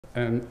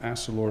and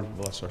ask the Lord to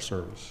bless our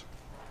service.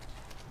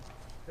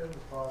 Heavenly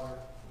Father,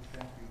 we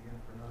thank you again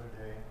for another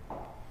day.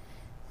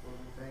 Lord,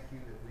 we thank you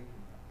that we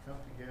can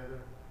come together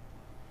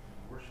and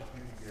worship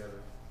you together.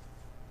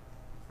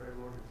 We pray,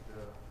 Lord,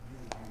 that you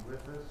would be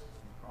with us.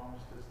 You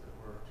promised us that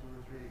where two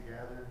or three are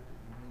gathered, that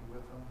you be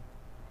with them.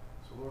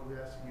 So, Lord, we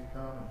ask that you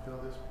come and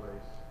fill this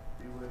place.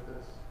 Be with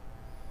us.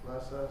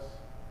 Bless us.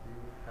 Be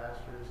with the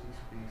pastor as he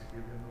speaks.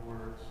 Give him the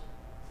words.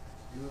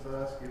 Be with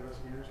us. Give us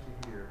ears to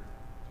hear,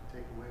 to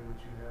take away what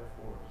you have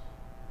for us.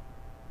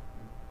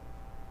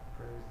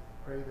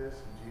 Pray this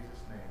in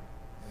Jesus' name.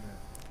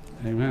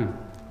 Amen. Amen.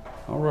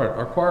 All right,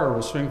 our choir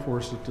will sing for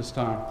us at this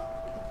time.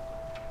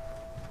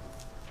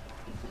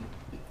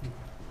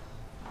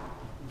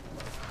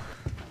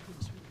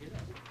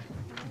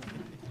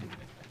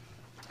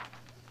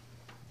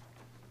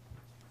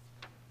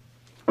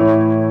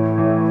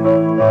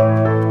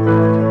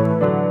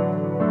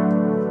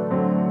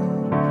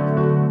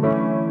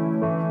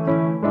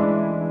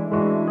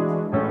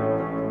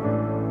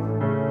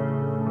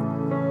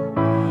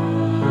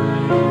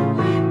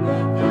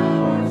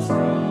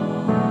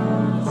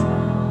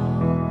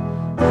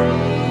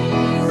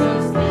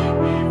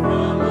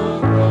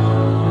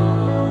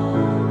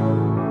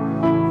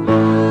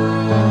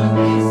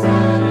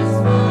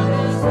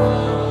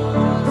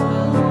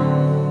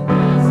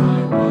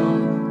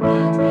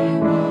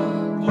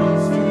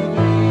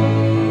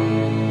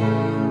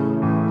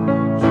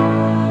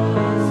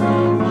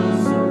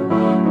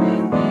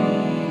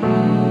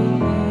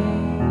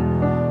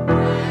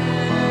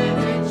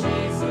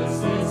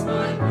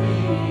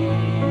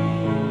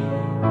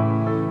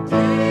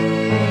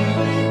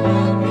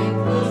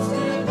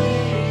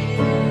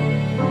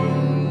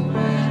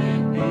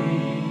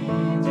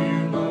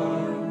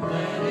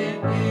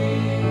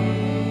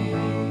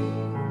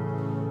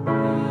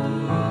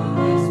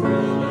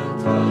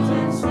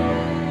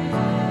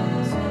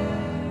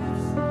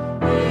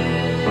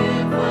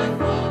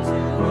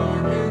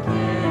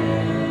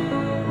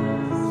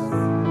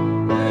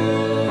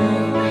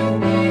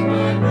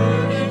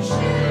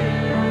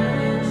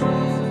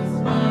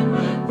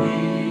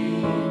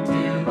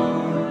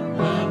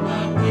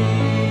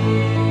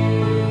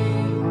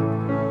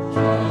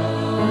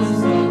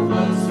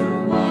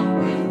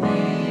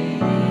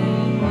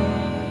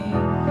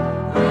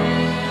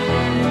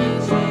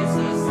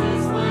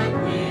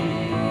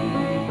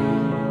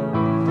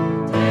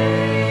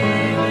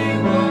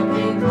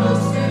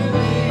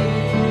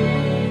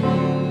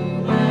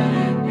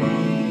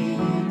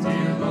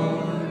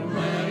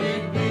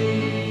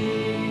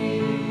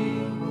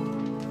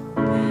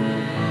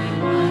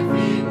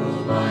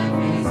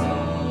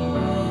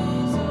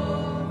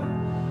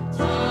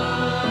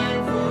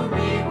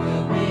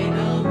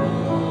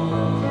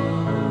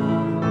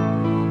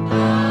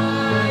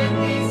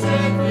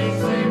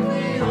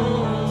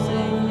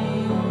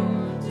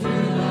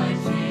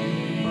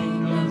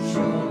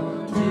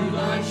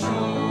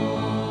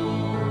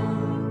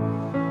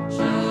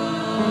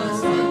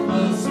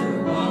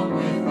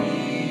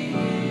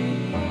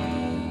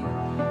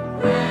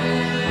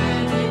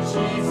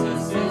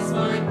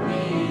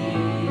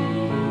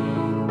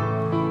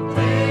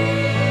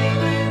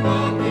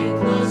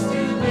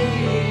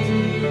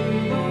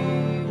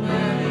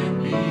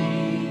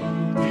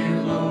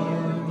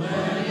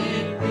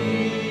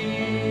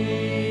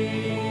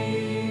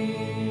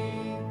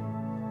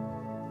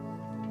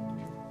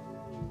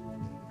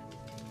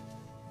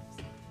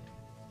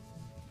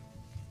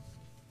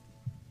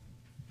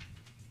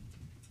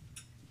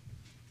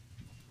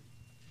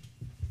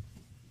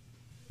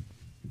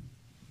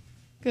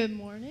 Good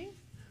morning.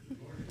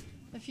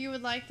 If you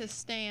would like to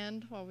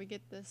stand while we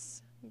get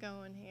this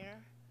going here.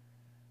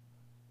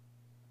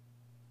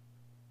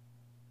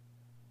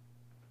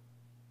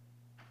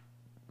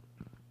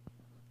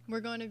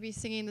 We're going to be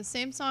singing the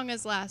same song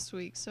as last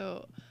week,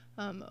 so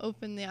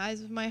open the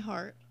eyes of my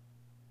heart.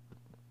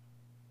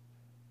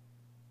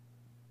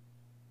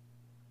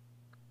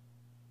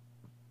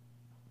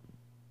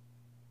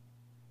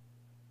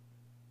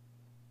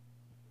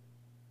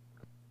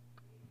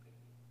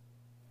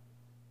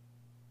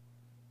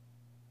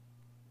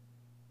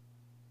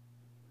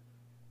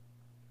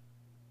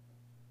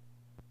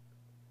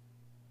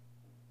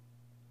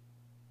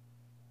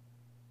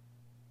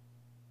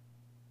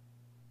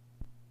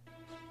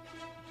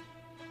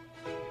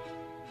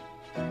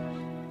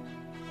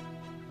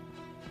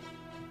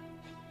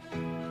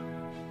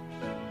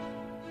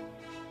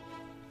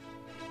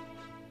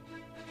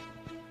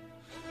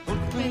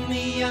 Open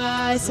the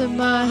eyes of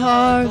my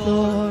heart,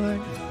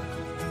 Lord.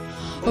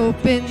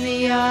 Open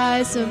the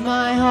eyes of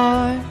my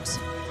heart.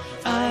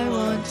 I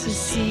want to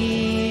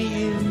see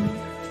you.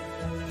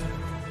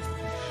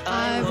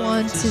 I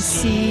want to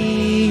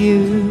see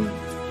you.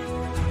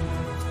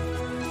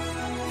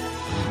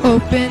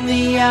 Open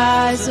the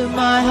eyes of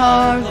my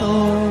heart,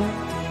 Lord.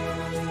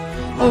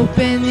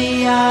 Open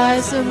the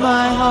eyes of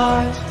my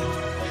heart.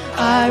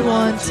 I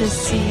want to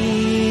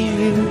see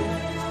you.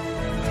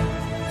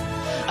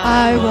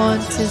 I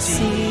want to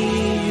see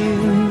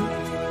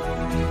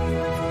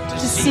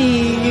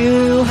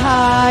you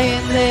high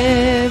and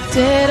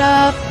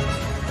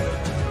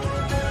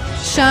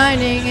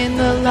shining in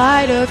the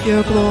light of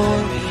your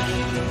glory.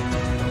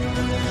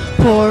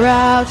 Pour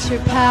out your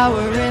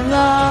power and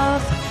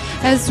love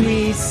as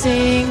we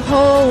sing,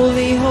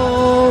 holy,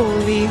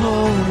 holy,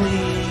 holy.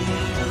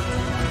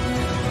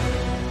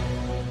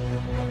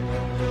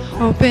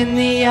 Open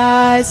the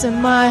eyes of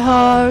my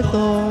heart,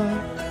 Lord.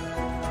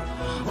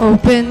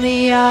 Open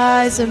the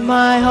eyes of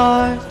my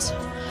heart.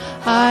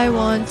 I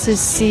want to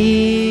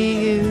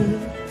see you.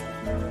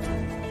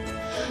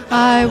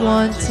 I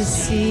want to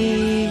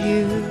see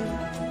you.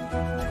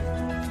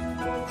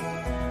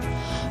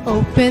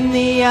 Open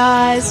the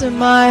eyes of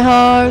my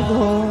heart,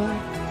 Lord.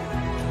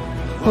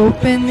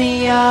 Open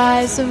the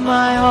eyes of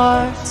my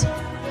heart.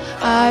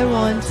 I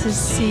want to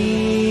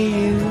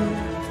see you.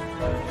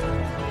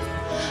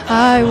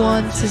 I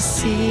want to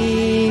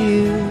see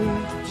you.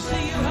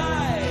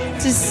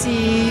 To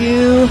see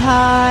you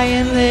high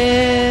and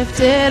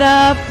lifted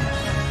up,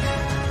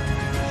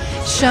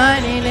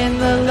 shining in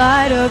the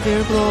light of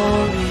your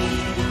glory.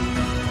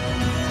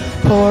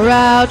 Pour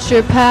out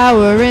your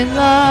power and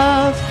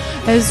love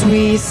as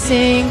we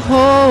sing,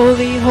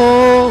 holy,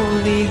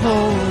 holy,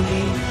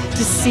 holy.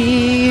 To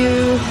see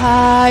you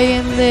high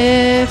and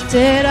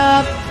lifted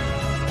up,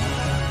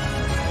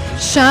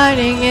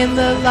 shining in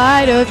the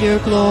light of your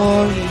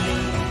glory.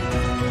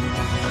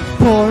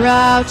 Pour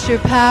out your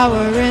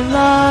power and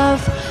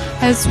love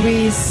as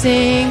we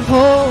sing,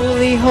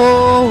 holy,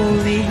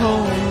 holy,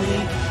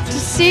 holy. To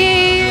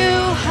see you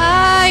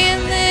high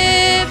and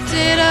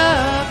lifted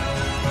up,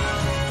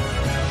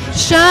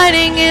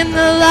 shining in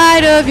the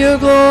light of your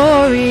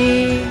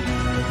glory.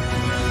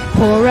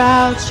 Pour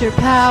out your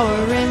power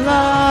and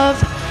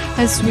love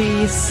as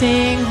we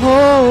sing,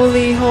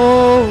 holy,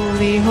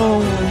 holy,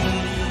 holy.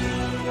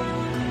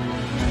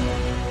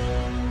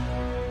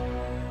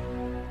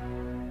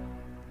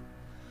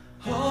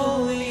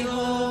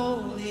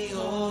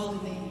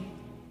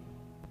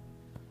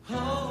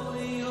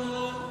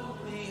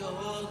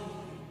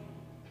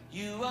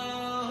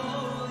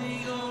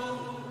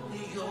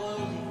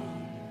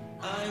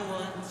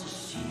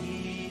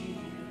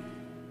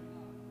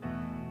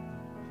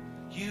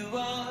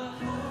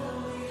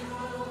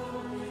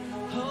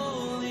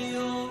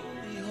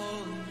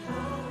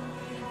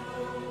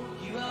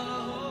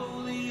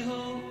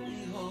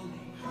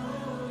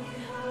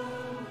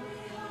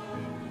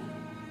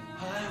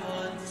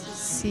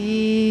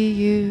 See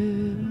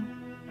you.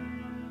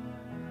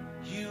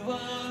 You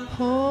are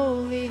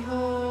holy,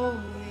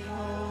 holy,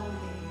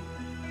 holy.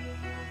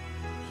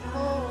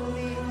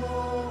 Holy,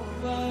 holy,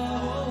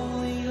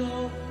 holy,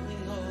 holy,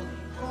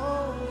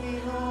 holy,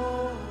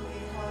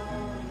 holy,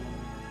 holy.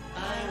 I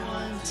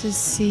want to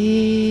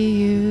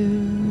see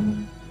you.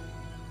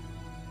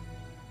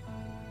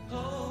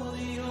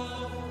 Holy,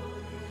 holy,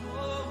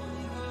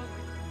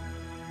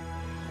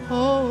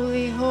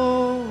 holy,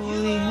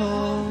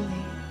 holy.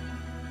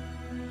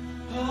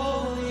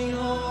 Holy,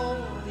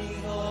 holy,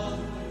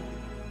 holy,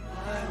 I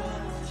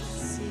want to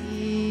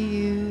see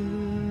you.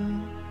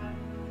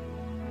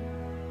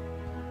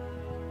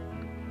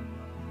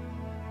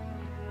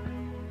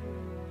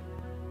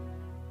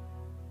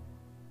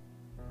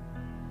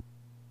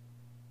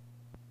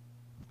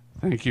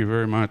 Thank you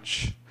very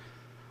much.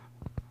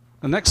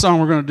 The next song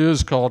we're going to do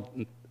is called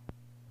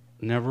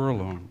Never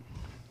Alone.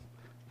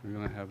 We're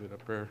going to have it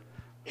up there.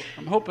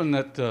 I'm hoping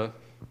that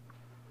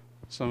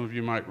some of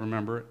you might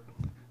remember it.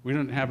 We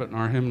didn't have it in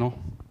our hymnal,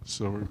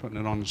 so we're putting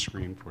it on the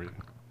screen for you.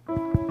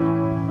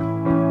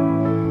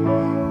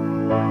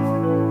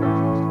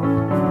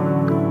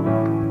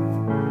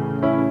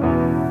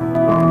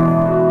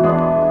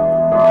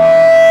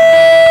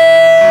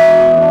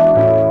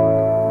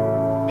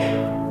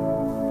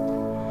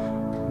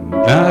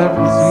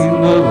 I've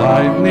seen the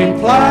lightning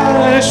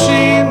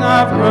flashing,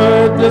 I've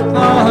heard the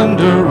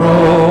thunder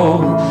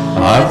roll,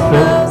 I've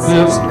felt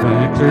the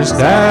victors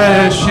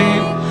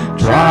dashing,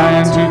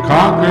 trying to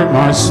conquer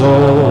my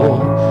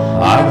soul.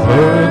 I've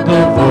heard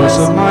the voice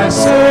of my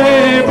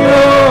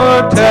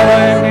Savior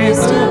telling me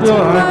to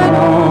I'm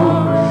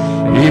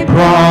home. He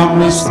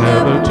promised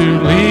never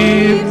to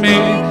leave me,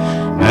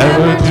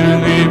 never to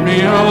leave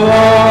me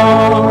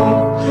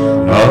alone.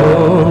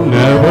 No,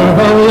 never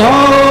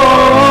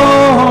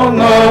alone,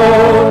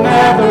 no,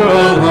 never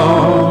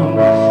alone.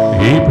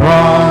 He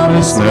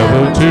promised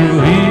never to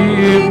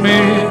leave me,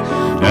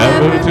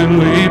 never to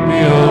leave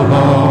me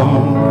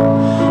alone.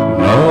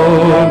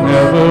 No,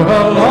 never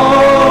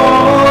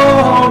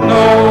alone,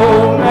 no,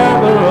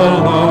 never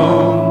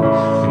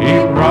alone. He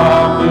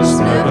promised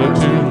never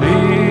to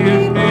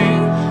leave me,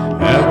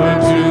 never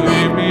to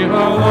leave me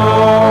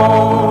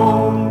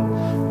alone.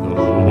 The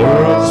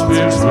world's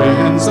fierce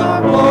winds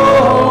are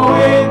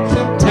blowing,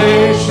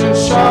 temptation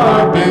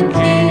sharp and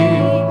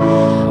keen.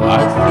 I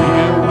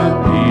feel my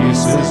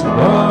peace is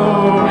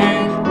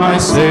growing, my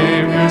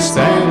Savior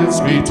stands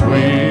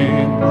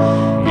between.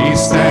 He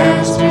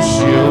stands to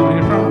shield me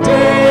from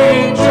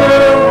danger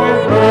when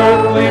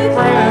earthly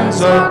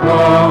friends are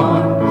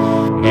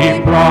gone.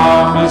 He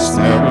promised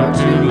never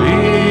to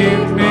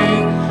leave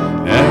me,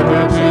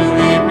 never to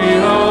leave me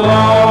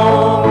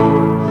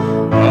alone.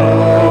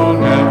 Oh,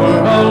 never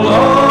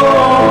alone.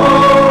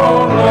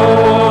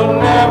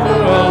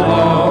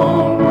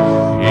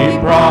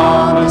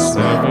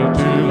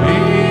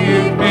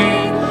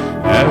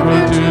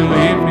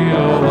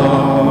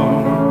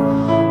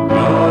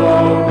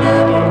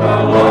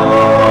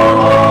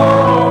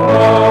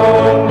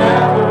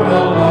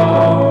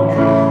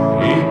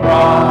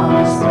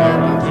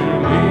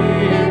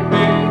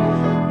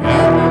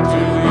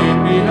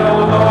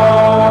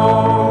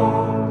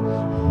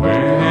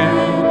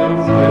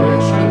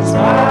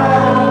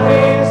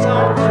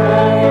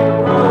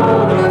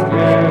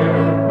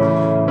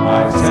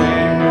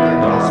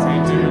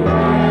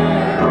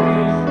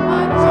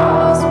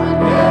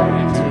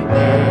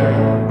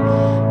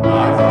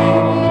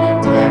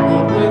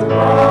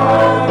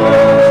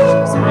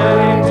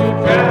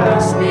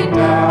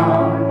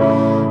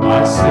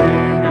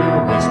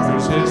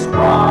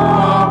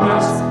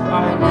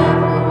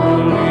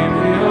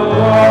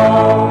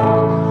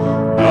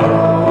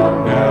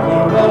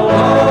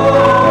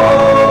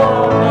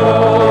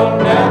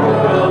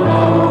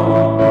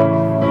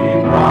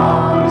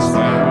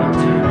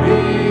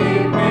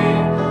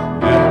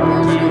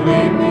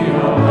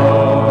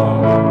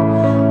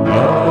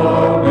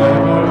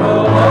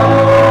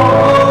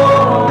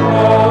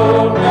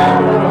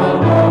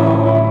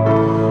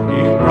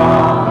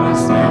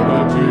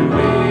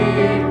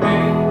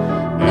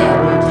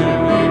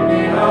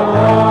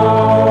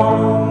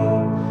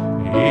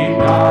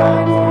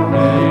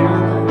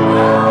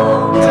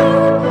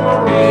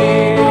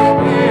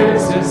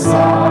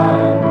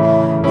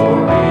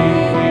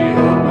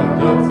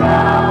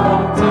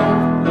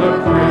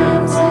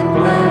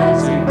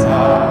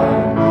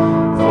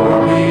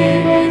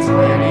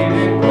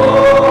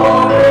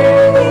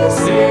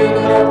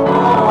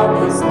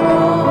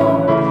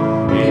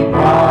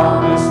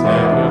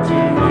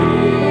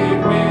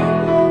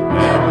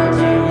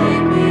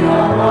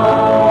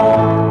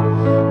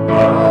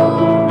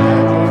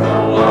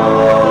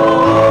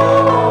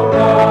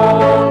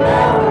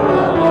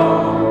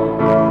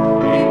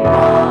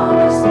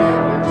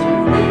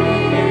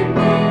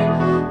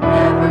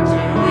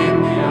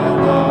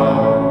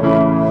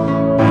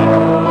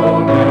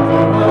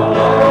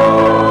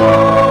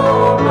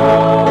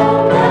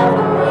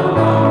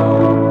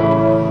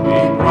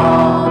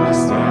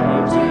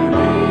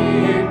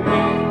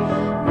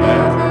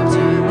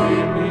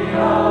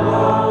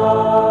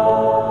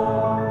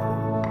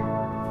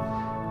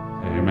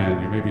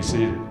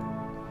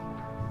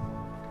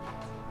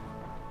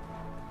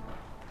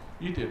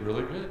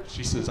 really good.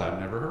 She says, I've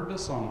never heard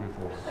this song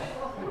before.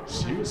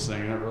 She was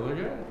singing it really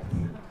good.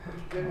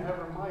 She didn't have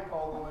her mic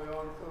all the way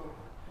on, so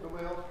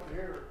nobody else could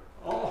hear her.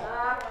 Oh. I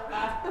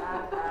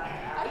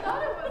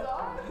thought it was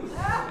on.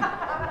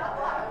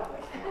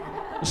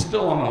 We're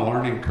still on a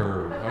learning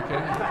curve,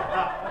 okay?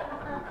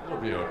 It'll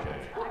be okay.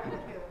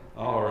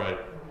 All right.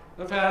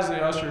 Let's have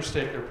the ushers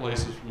take their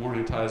places for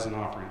morning tithes and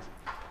offerings.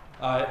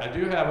 I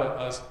do have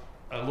a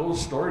little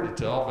story to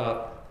tell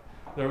about,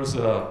 there was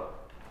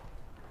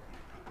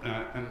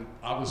and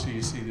obviously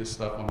you see this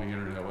stuff on the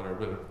internet, whatever,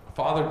 but a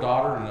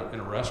father-daughter in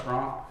a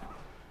restaurant,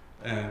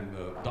 and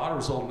the daughter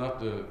was old enough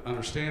to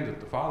understand that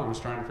the father was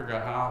trying to figure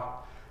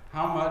out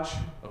how much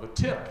of a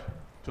tip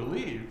to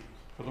leave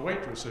for the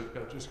waitress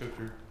that just got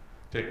through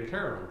taking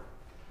care of her.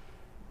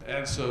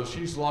 And so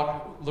she's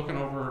looking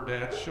over her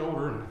dad's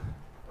shoulder,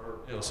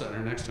 or sitting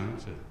there next to him,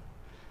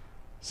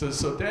 says,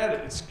 so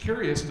Dad, it's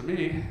curious to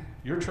me,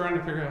 you're trying to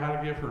figure out how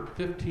to give her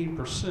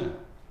 15%.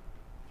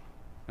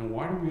 And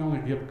why do we only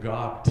give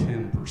God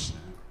 10%?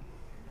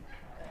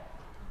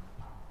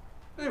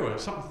 Anyway,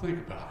 something to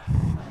think about.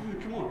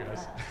 Come on,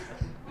 guys.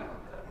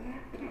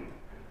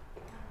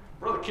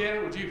 Brother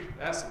Ken, would you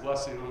ask the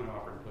blessing on the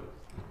offering, please?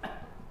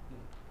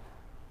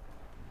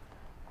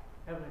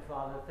 Heavenly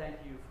Father,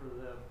 thank you for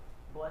the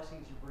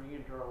blessings you bring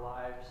into our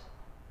lives.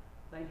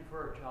 Thank you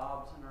for our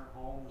jobs and our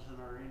homes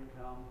and our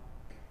income.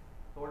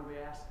 Lord, we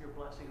ask your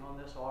blessing on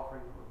this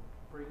offering that we're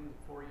bringing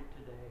for you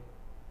today.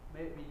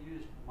 May it be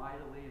used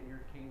mightily in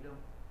your kingdom.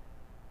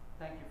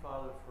 Thank you,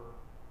 Father, for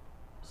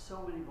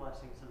so many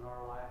blessings in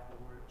our life, and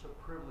it's a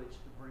privilege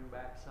to bring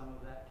back some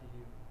of that to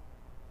you.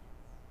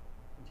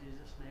 In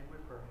Jesus' name we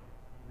pray.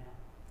 Amen.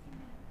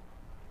 Amen.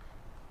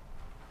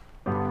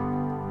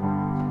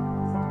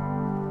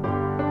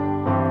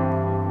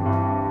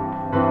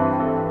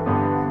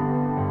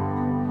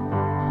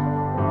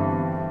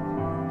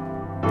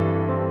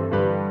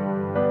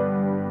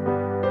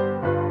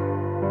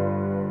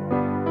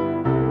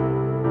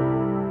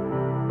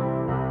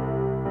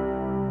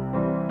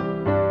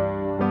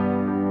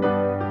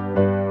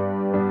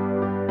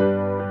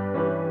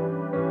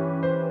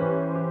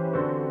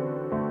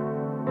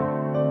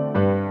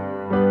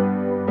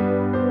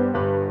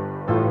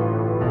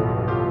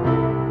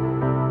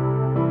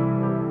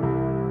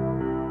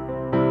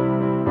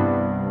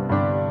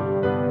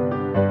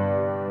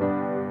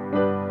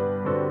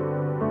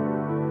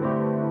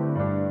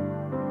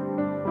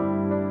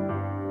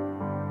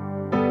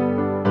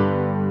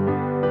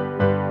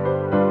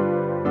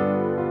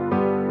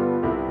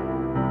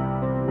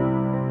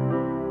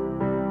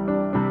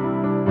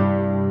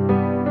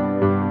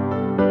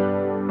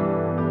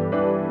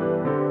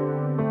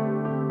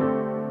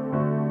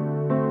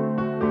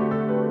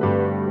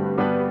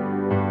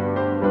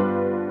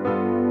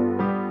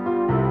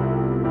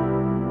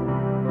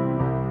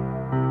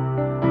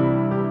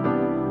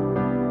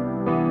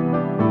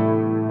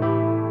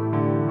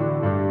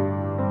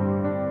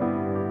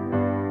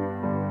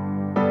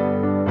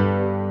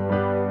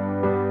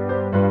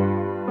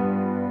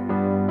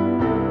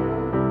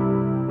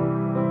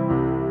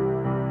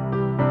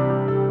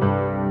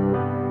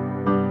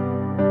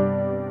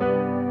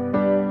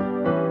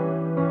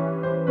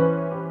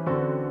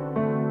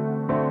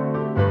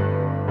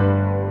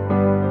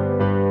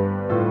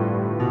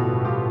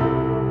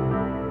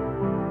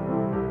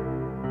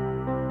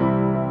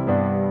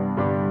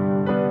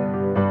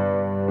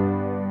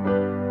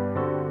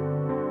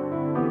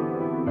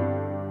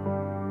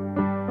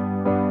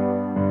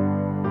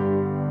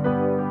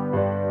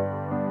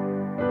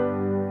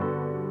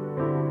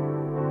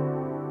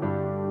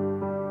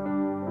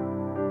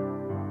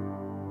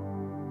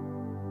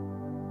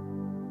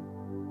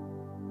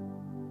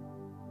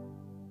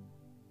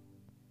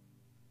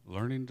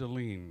 Learning to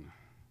lean,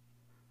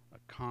 a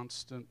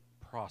constant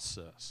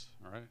process,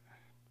 all right?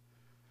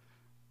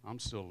 I'm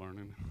still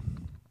learning.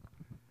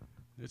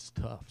 It's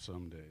tough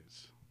some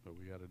days, but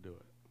we got to do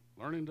it.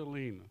 Learning to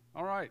lean.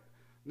 All right,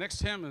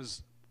 next hymn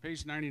is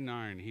page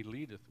 99, He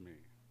Leadeth Me.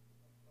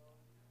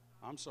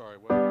 I'm sorry,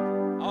 what?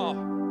 Oh,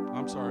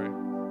 I'm sorry.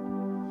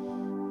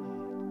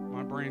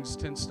 My brain's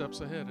 10 steps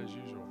ahead as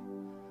usual.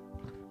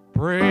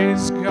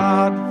 Praise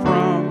God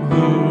from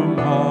whom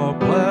all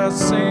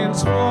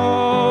blessings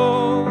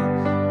flow.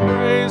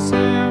 Praise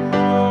Him,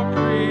 all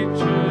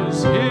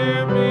creatures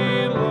here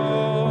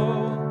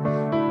below.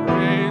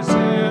 Praise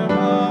Him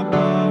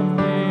above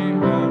the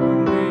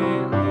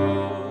heavenly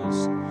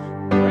hosts.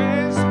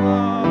 Praise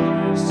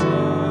Father,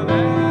 Son,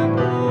 and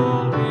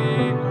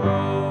Holy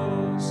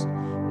Ghost.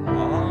 Amen.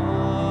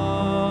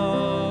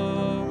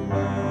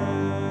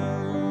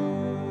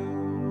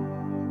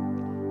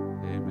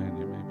 Amen.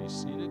 You may be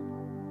seated.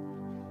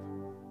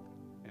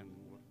 And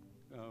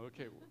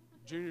okay,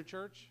 junior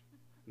church?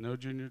 No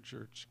junior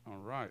church. All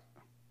right.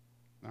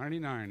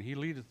 99, He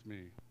Leadeth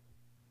Me.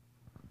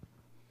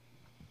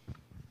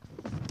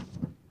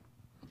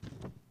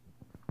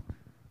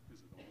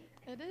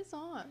 It is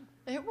on.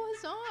 It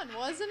was on,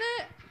 wasn't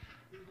it?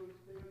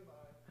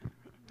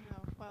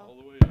 Oh, well, All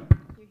the way up.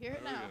 you hear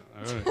it now.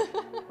 All right.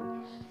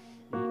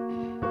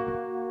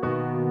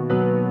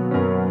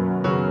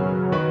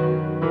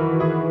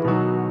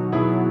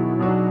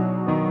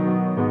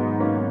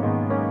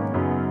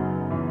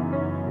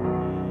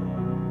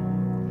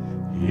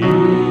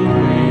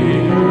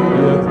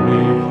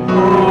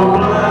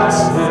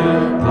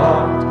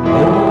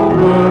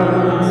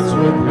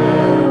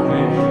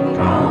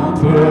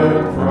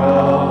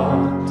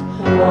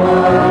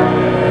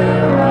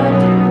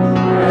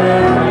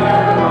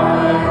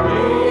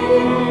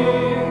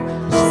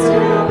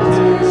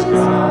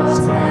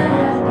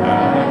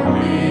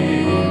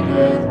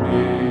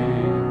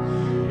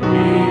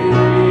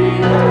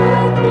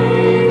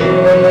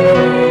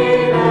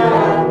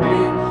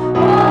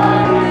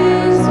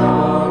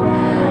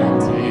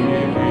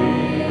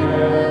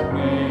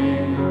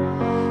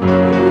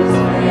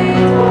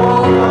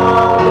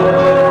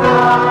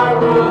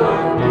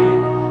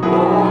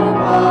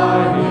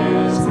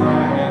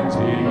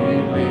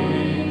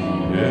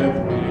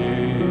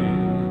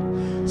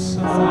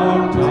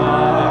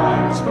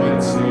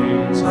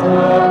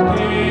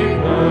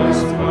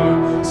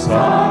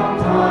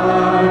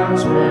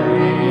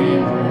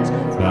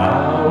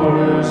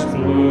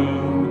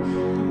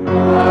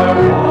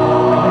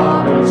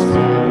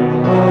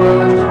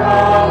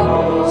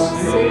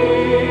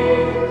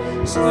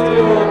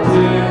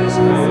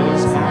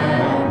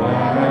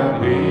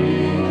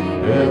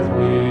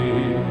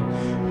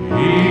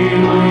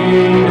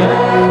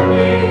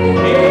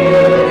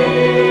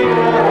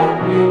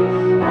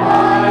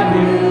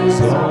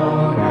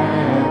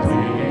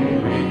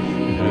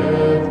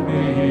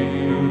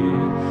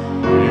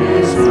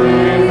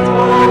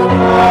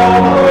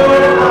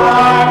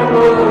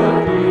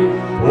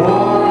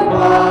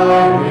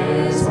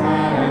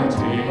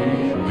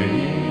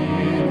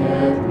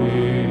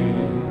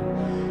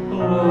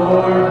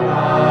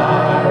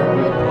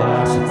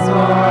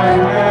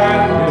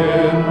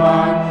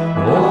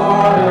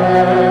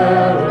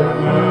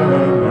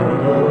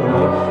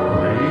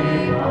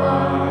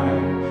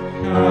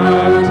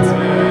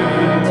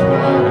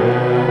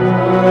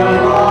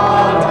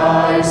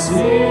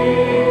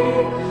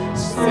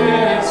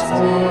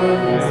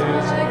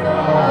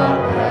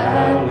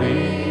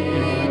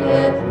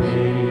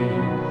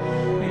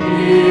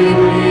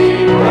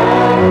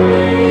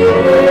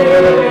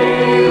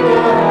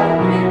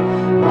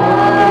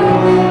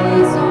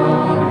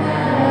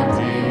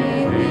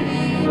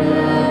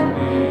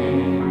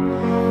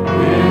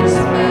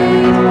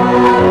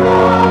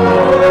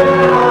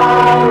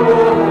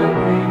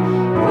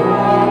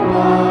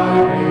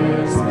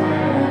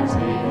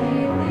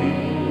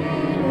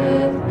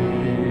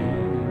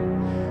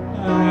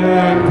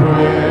 And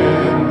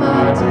when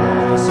my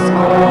task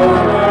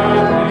on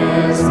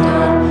earth is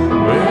done,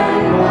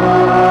 when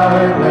by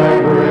thy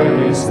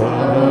grace the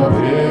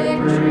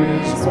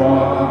victory's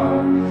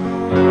won,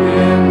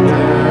 in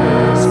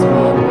death's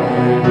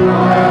way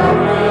I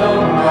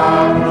will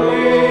not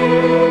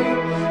flee,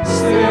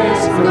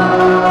 since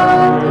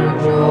God the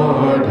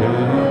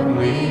Jordan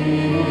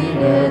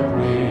leadeth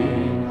me.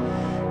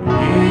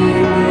 He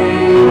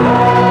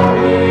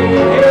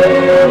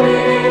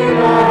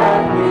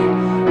leadeth me,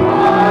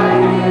 by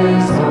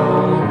his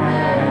own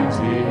hands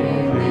he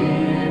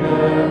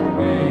leadeth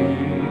me.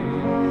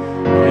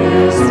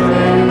 His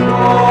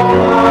faithful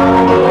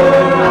power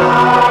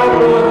I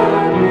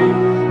would be,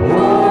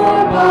 for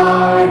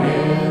by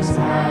his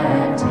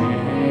hand he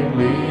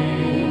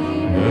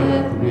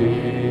leadeth me.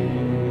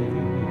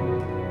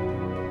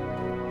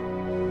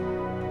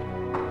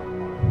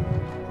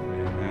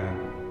 Amen.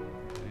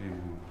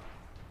 Amen.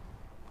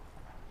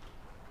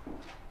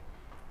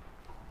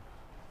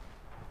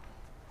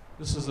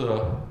 This is a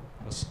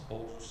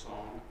old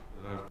song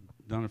that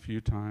I've done a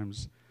few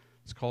times.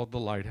 It's called The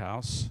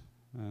Lighthouse,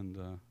 and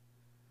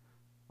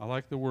I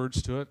like the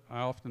words to it.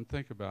 I often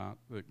think about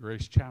that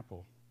Grace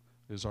Chapel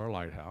is our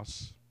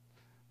lighthouse,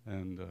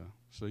 and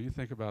so you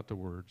think about the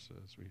words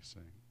as we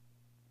sing.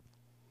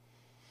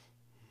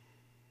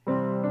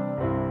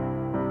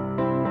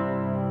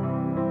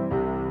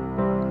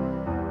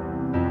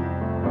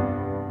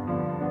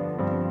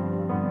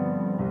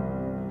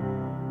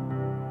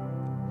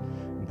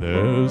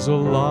 There's a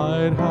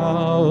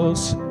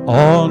lighthouse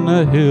on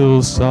the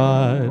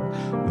hillside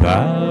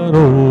that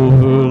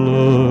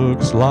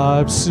overlooks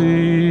life's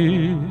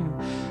sea.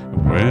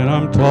 When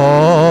I'm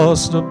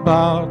tossed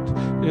about,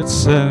 it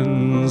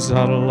sends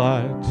out a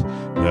light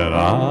that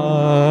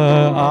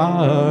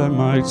I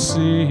might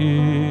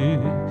see.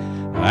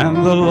 And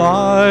the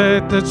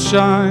light that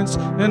shines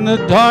in the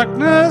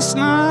darkness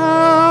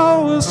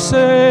now will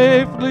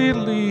safely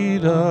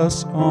lead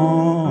us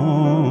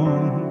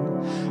on.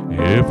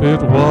 If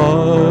it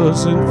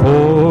wasn't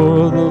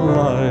for the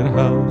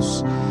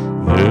lighthouse,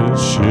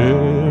 this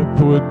ship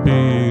would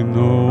be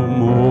no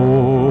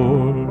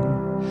more.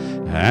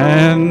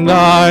 And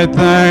I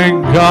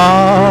thank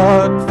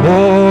God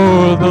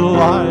for the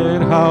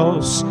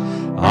lighthouse.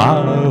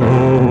 I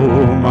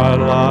owe my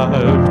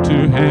life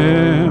to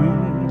him.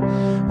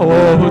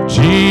 Oh,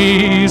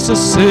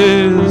 Jesus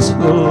is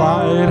the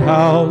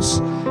lighthouse,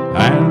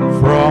 and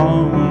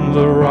from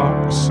the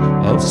rocks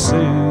of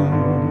sin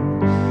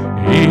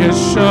he has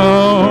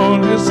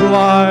shown his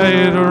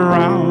light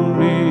around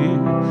me,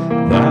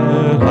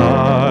 that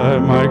I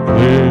might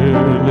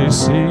clearly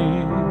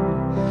see.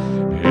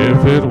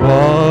 If it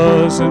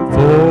wasn't for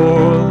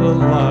the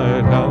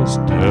lighthouse,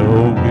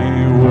 tell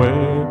me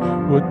where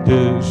would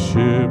this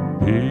ship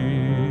be?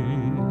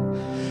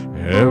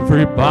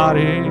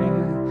 Everybody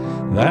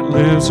that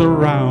lives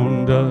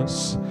around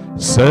us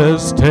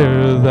says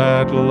tear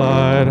that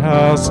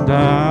lighthouse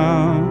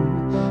down.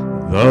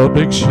 The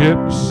big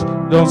ships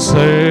don't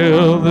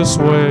sail this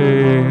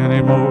way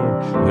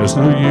anymore. There's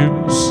no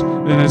use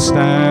in it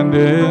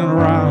standing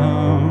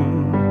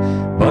around.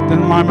 But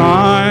then my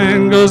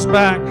mind goes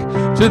back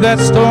to that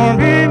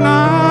stormy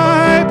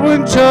night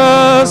when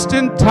just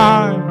in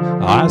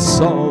time I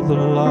saw the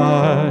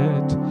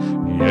light.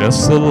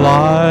 Yes, the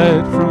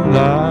light from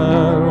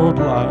that old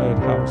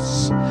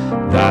lighthouse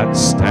that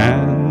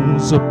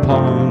stands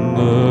upon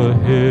the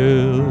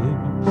hill.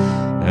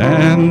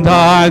 And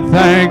I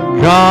thank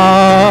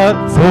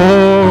God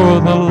for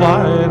the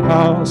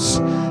lighthouse.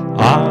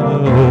 I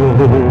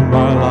owe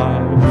my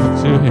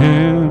life to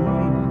him.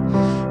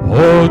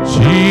 Oh,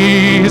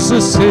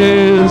 Jesus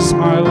is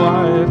my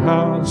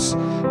lighthouse,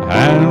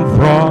 and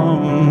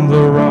from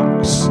the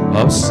rocks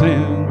of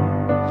sin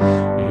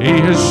he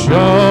has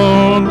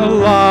shown the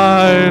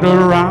light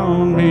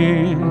around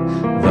me,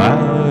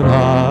 that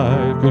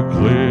I could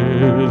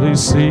clearly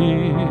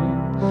see.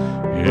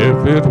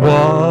 If it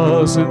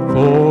wasn't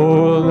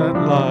for that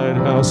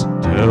lighthouse,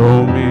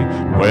 tell me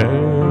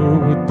where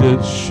would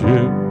this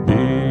ship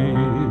be?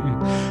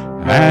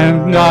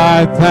 And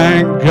I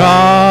thank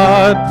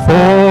God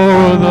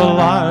for the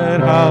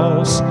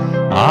lighthouse.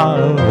 I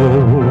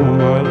owe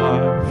my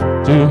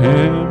life to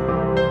him.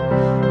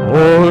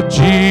 Oh,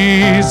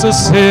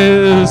 Jesus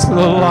is the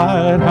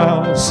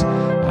lighthouse,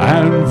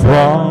 and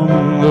from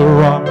the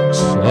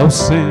rocks of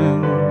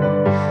sin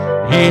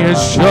he has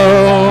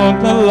shown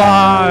the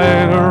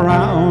light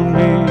around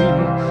me,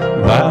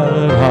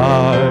 that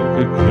I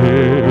could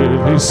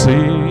clearly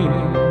see.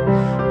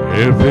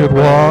 If it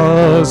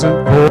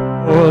wasn't for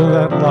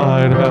that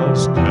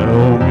lighthouse,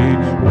 tell me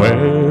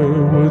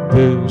where would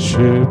this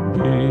ship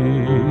be?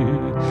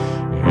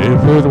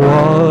 If it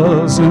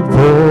wasn't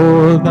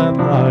for that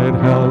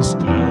lighthouse,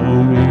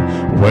 tell me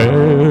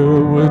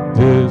where would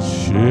this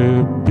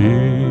ship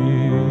be?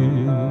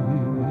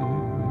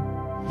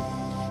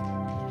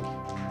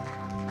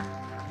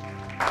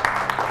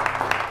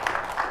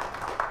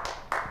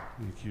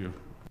 Thank you.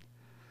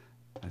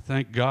 I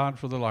thank God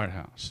for the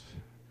lighthouse.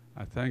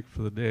 I thank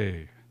for the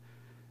day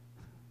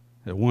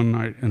that one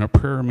night in a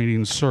prayer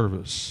meeting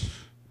service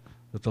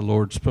that the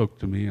Lord spoke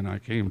to me and I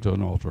came to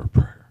an altar of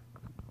prayer.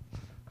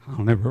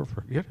 I'll never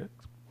forget it.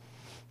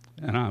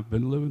 And I've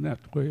been living that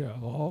way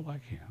all I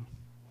can,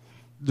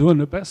 doing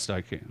the best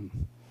I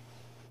can.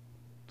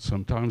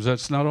 Sometimes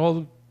that's not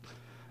all.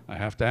 I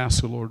have to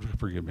ask the Lord to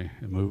forgive me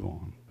and move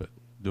on, but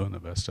doing the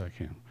best I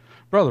can.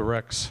 Brother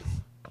Rex,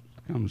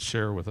 come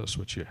share with us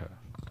what you have.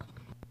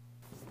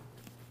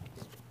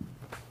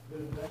 Do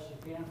the best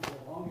you can for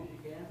as long as you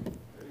can.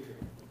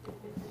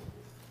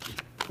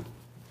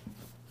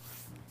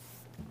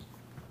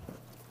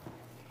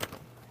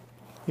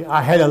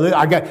 Yeah,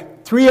 I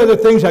got 3 other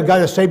things I got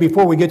to say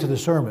before we get to the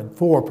sermon.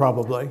 4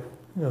 probably.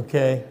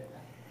 Okay.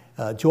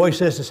 Joy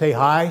says to say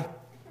hi.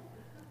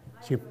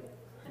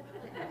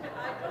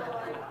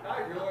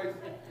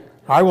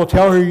 I will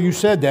tell her you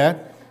said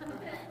that.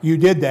 You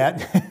did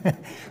that.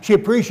 She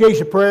appreciates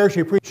the prayer. She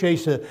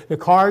appreciates the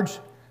cards.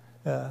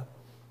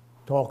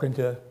 Talking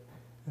to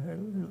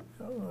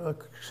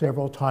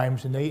several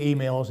times in the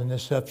emails and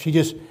this stuff. She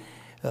just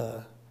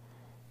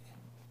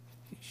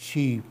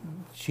she's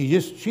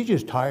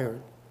just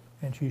tired,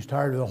 and she's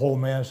tired of the whole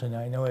mess. And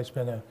I know it's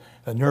been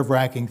a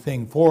nerve-wracking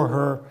thing for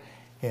her,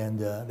 and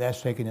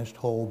that's taking its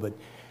toll. But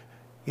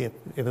if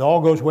it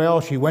all goes well,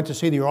 she went to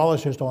see the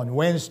urologist on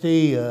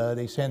Wednesday.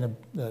 They sent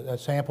a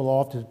sample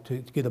off to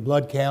get a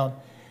blood count.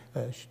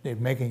 They're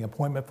making an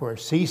appointment for a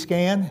C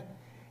scan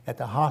at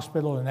the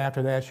hospital, and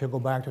after that she'll go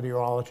back to the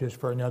urologist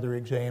for another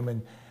exam,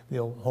 and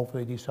they'll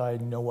hopefully decide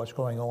and know what's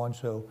going on.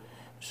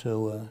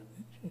 So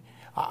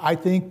I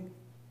think,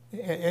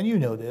 and you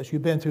know this,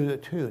 you've been through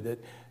it too, that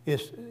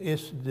it's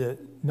the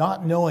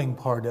not knowing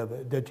part of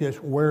it that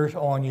just wears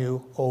on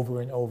you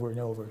over and over and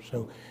over.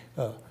 So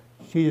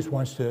she just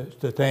wants to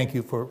thank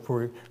you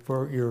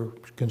for your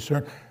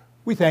concern.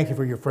 We thank you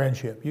for your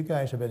friendship. You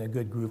guys have been a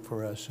good group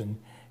for us, and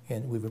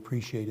we've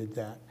appreciated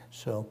that.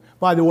 So,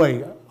 by the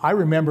way, I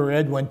remember,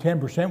 Ed, when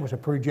 10% was a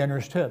pretty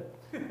generous tip.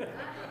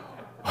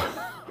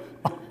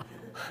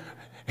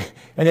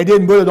 And they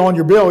didn't put it on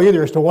your bill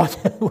either as to what,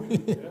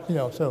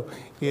 so,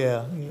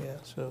 yeah,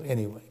 so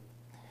anyway.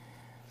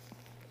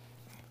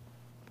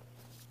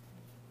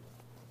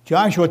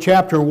 Joshua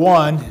chapter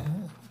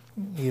 1,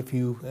 if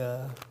you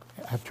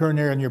have turned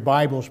there in your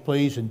Bibles,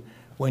 please, and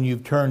when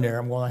you've turned there,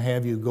 I'm going to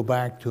have you go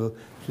back to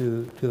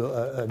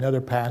another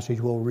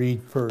passage we'll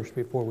read first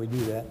before we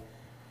do that.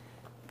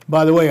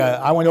 By the way,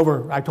 I went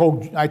over, I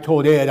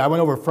told Ed, I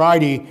went over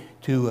Friday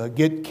to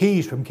get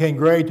keys from Ken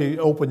Gray to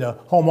open the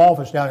home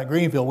office down at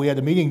Greenfield. We had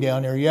a meeting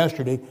down there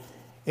yesterday,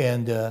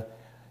 and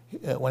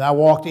when I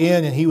walked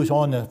in, and he was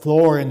on the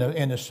floor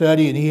in the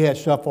study, and he had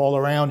stuff all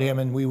around him,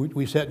 and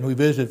we sat and we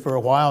visited for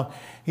a while.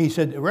 He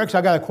said, "Rex,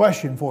 I got a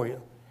question for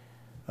you."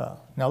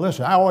 Now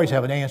listen, I always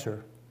have an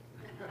answer.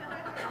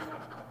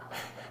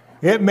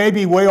 It may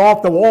be way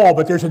off the wall,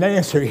 but there's an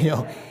answer,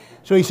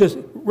 So he says,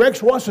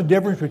 "Rex, what's the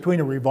difference between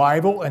a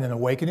revival and an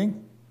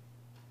awakening?"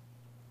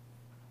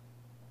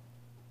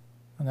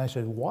 And I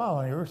said, "Wow."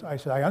 I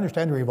said, "I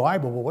understand the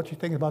revival, but what you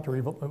think about the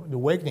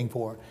awakening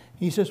for?"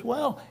 He says,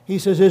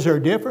 "Is there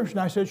a difference?" And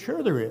I said,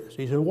 "Sure there is."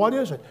 He said, "What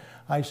is it?"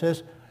 I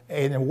says,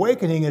 "An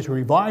awakening is a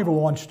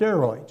revival on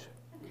steroids."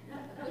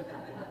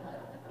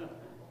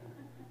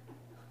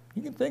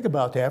 You can think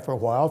about that for a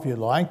while if you'd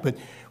like, but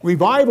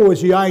revival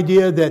is the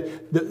idea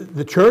that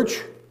the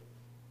church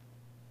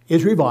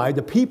is revived,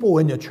 the people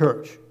in the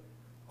church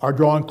are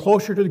drawn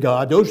closer to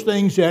God, those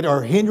things that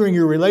are hindering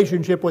your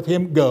relationship with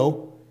Him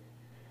go,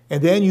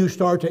 and then you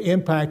start to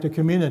impact the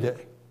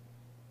community.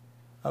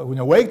 An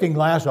awakening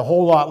lasts a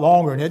whole lot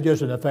longer, and it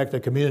doesn't affect the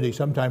community.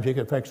 Sometimes it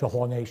affects the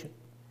whole nation.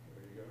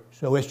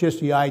 So it's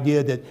just the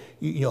idea that,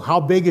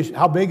 how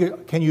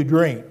big can you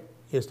dream?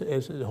 Is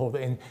the whole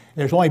thing. And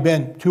there's only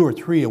been 2 or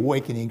 3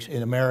 awakenings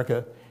in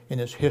America in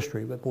its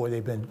history, but boy,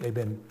 they've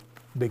been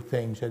big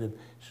things that have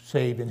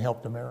saved and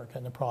helped America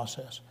in the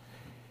process.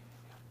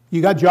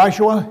 You got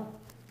Joshua?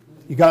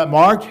 You got it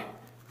marked?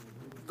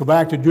 Go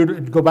back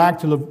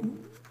to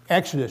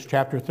Exodus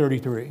chapter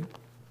 33.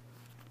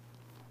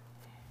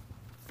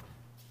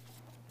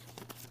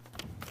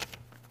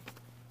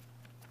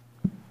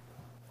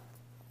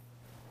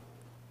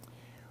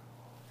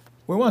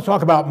 We want to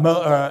talk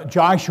about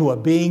Joshua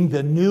being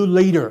the new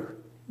leader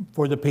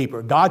for the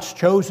people, God's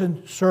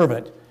chosen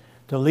servant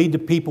to lead the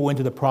people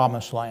into the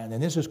promised land.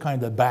 And this is kind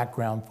of the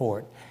background for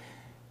it.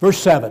 Verse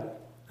 7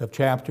 of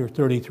chapter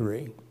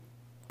 33.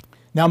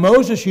 Now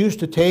Moses used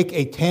to take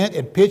a tent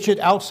and pitch it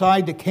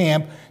outside the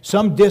camp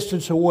some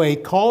distance away,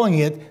 calling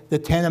it the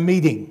tent of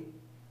meeting.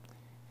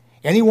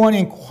 Anyone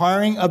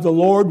inquiring of the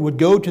Lord would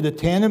go to the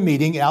tent of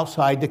meeting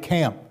outside the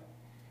camp.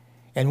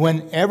 And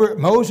whenever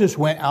Moses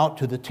went out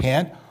to the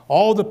tent,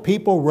 all the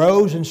people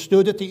rose and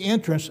stood at the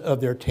entrance of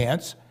their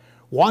tents,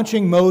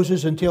 watching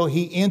Moses until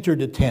he entered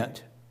the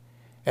tent.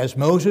 As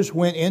Moses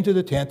went into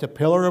the tent, a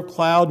pillar of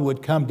cloud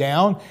would come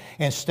down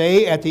and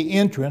stay at the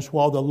entrance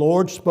while the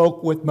Lord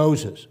spoke with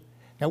Moses.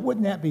 Now,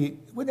 wouldn't that be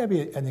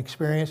an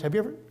experience? Have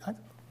you ever,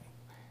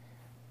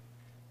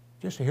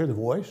 just to hear the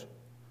voice?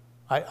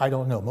 I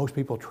don't know. Most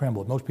people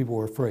trembled. Most people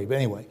were afraid. But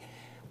anyway,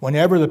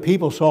 Whenever the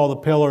people saw the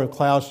pillar of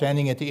cloud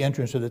standing at the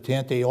entrance of the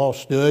tent, they all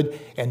stood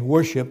and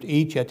worshipped,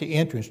 each at the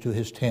entrance to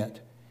his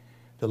tent.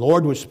 The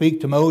Lord would speak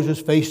to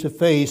Moses face to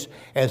face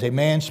as a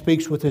man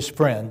speaks with his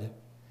friend.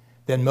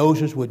 Then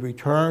Moses would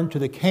return to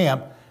the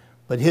camp,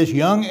 but his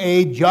young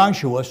aide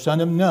Joshua,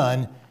 son of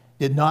Nun,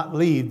 did not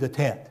leave the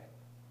tent.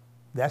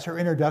 That's our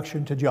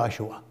introduction to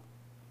Joshua.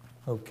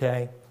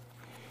 Okay?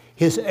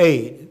 His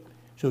aide.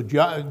 So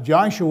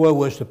Joshua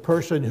was the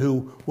person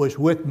who was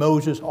with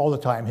Moses all the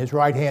time, his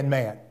right-hand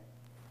man,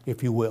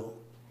 if you will.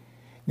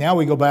 Now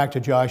we go back to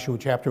Joshua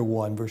chapter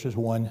 1, verses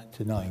 1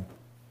 to 9.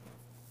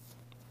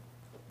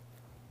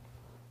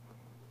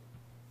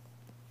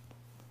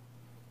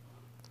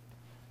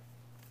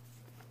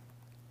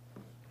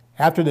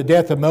 After the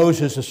death of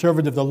Moses, the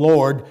servant of the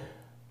Lord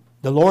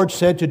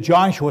said to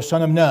Joshua,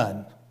 son of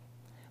Nun,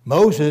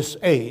 Moses'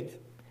 aide,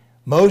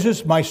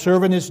 Moses, my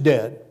servant, is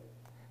dead.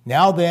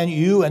 Now then,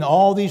 you and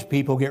all these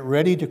people get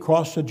ready to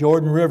cross the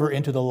Jordan River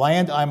into the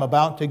land I am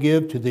about to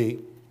give to thee,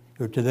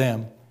 or to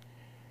them,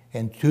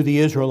 and to the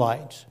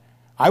Israelites.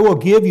 I will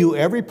give you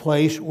every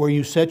place where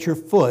you set your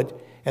foot,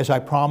 as I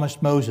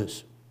promised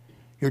Moses.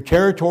 Your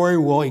territory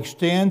will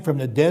extend from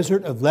the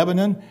desert of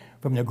Lebanon,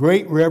 from the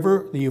great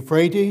river, the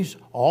Euphrates,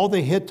 all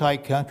the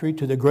Hittite country,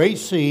 to the great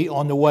sea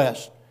on the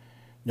west.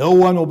 No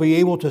one will be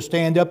able to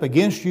stand up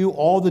against you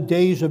all the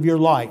days of your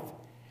life.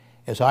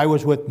 As I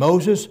was with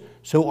Moses,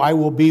 so I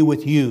will be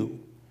with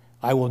you.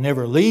 I will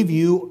never leave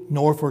you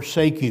nor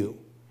forsake you.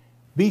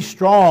 Be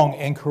strong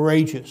and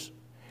courageous,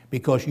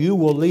 because you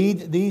will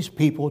lead these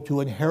people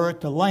to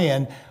inherit the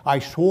land I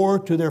swore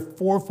to their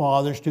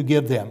forefathers to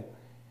give them.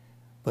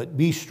 But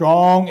be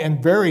strong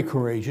and very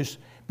courageous.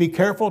 Be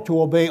careful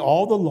to obey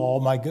all the law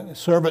my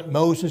servant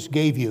Moses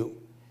gave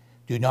you.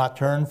 Do not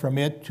turn from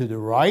it to the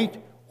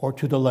right or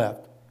to the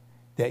left,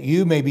 that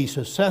you may be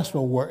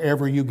successful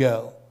wherever you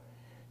go.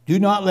 Do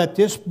not let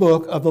this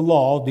book of the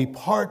law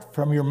depart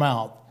from your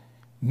mouth.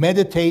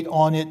 Meditate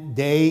on it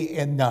day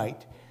and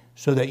night,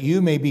 so that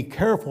you may be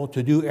careful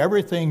to do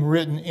everything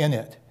written in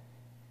it.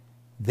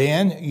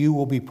 Then you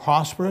will be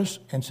prosperous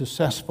and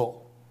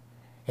successful.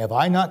 Have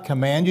I not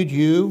commanded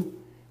you?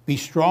 Be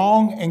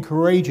strong and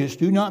courageous.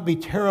 Do not be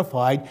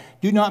terrified.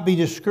 Do not be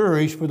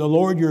discouraged, for the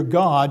Lord your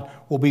God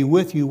will be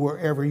with you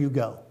wherever you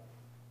go.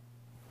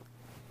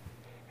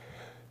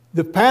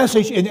 The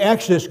passage in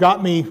Exodus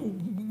got me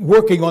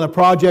working on a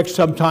project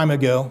some time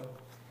ago,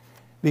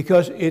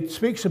 because it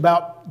speaks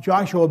about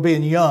Joshua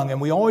being young, and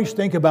we always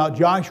think about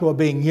Joshua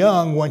being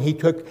young when he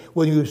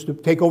was to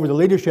take over the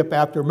leadership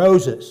after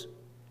Moses.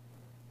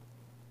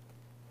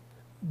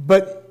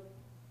 But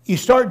you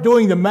start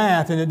doing the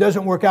math, and it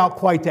doesn't work out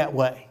quite that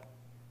way.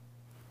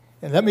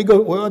 And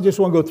I just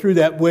want to go through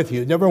that with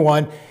you. Number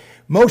one,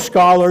 most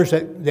scholars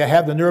that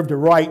have the nerve to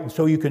write,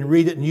 so you can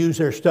read it and use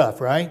their stuff,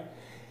 right,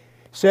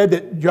 said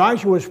that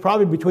Joshua was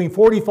probably between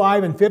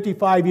 45 and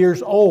 55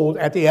 years old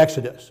at the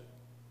Exodus.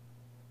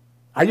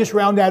 I just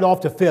round that off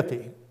to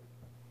 50.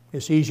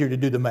 It's easier to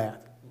do the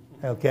math,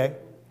 okay?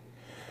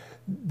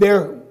 They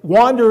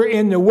wander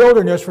in the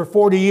wilderness for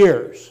 40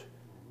 years.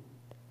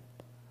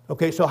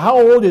 Okay, so how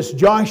old is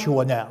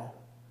Joshua now?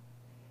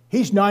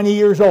 He's 90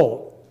 years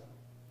old.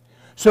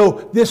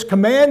 So this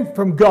command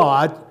from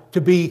God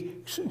to be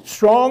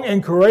strong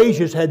and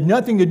courageous had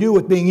nothing to do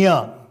with being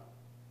young.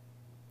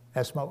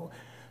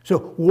 So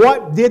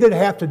what did it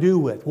have to do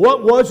with?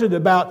 What was it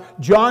about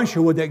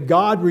Joshua that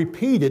God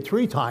repeated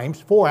 3 times,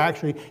 4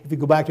 actually, if you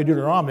go back to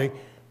Deuteronomy,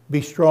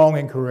 be strong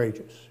and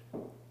courageous?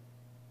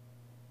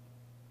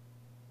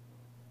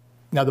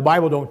 Now the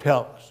Bible don't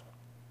tell us,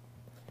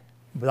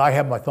 but I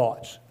have my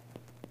thoughts.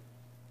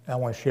 I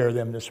want to share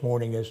them this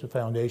morning as the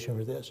foundation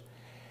for this.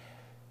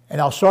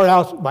 And I'll start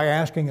out by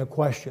asking a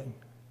question.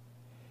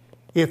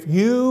 If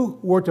you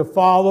were to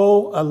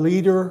follow a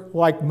leader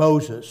like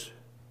Moses,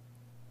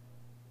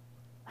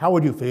 how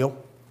would you feel?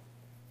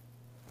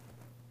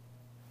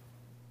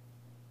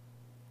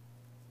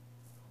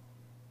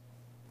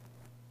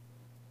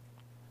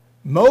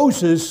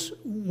 Moses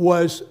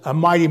was a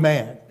mighty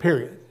man,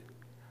 period.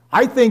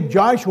 I think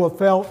Joshua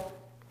felt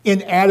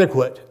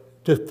inadequate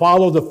to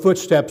follow the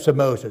footsteps of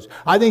Moses.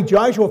 I think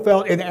Joshua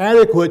felt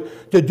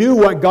inadequate to do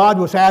what God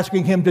was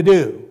asking him to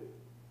do.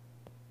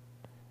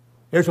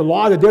 There's a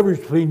lot of difference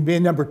between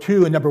being number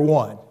 2 and number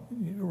 1,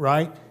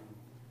 right?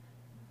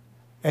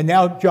 And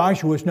now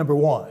Joshua is number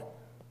 1.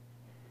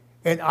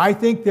 And I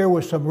think there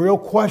was some real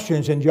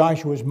questions in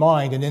Joshua's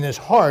mind and in his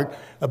heart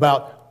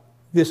about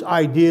this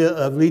idea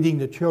of leading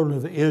the children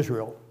of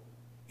Israel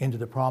into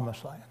the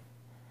promised land.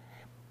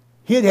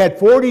 He had had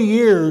 40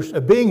 years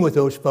of being with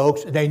those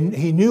folks, and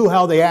he knew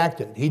how they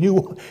acted. He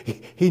knew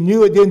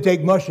it didn't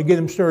take much to get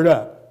them stirred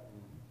up.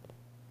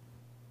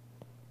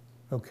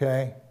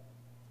 Okay?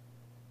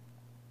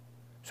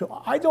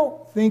 So I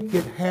don't think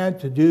it had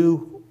to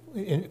do,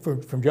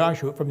 from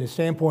Joshua, from the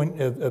standpoint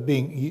of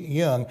being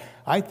young,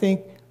 I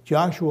think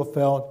Joshua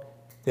felt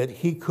that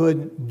he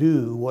couldn't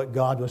do what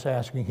God was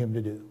asking him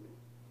to do.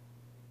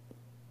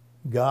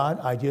 God,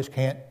 I just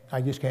can't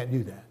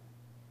do that.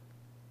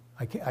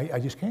 I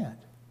just can't.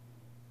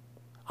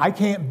 I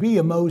can't be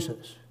a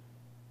Moses.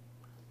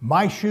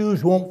 My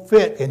shoes won't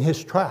fit in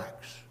his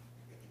tracks.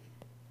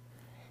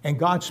 And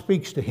God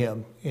speaks to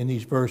him in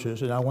these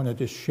verses, and I want to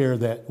just share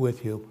that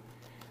with you.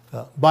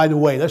 By the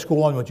way, let's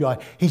go on with John.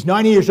 He's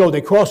 90 years old.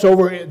 They cross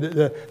over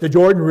the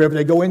Jordan River.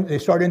 They go in. They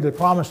start into the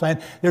Promised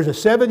Land. There's a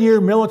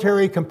 7-year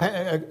military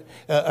campaign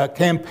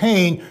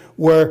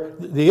where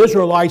the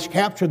Israelites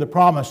capture the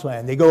Promised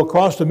Land. They go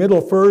across the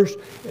middle first,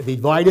 they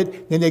divide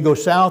it, then they go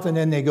south, and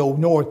then they go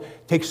north.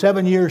 It takes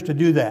 7 years to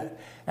do that.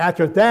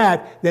 After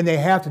that, then they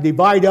have to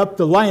divide up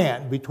the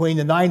land between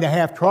the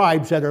 9.5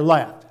 tribes that are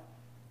left.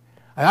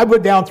 And I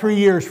put down 3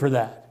 years for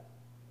that.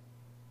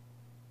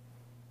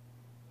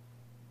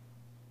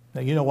 Now,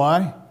 you know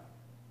why?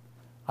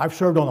 I've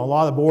served on a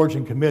lot of boards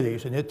and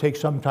committees, and it takes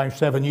sometimes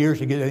 7 years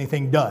to get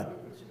anything done.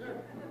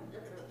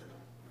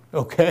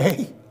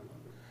 Okay?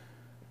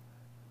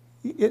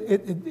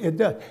 It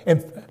does.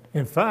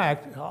 In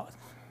fact,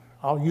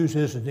 I'll use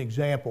this as an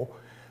example.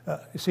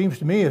 It seems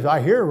to me, as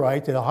I hear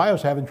right, that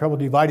Ohio's having trouble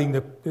dividing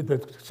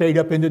the state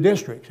up into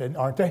districts,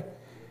 aren't they?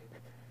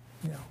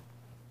 You know.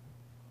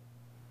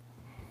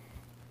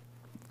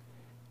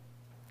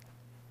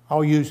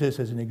 I'll use this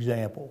as an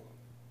example.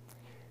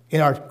 In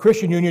our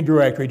Christian Union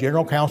Directory,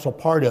 General Council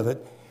part of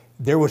it,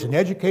 there was an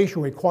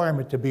educational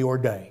requirement to be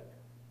ordained.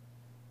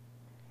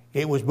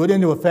 It was put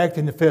into effect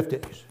in the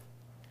 50s.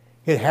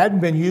 It hadn't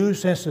been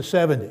used since the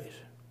 70s.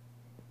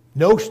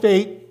 No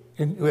state,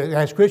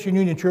 as Christian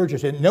Union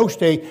churches, in no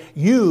state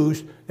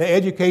used the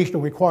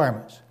educational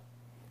requirements.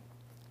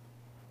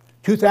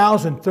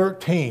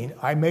 2013,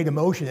 I made a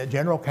motion at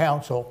General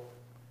Council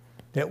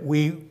that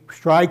we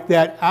strike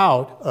that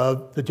out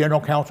of the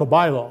General Council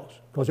bylaws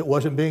because it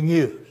wasn't being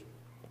used.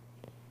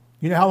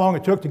 You know how long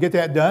it took to get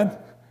that done?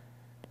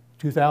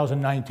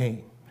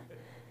 2019.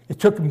 It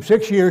took them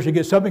 6 years to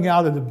get something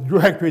out of the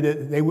directory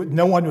that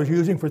no one was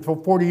using for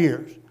 40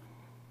 years.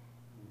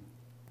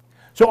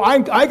 So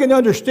I can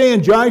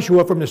understand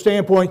Joshua from the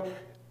standpoint,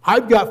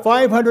 I've got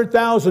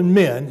 500,000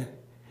 men,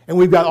 and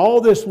we've got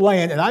all this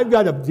land, and I've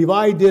got to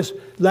divide this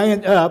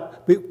land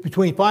up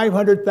between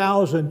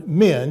 500,000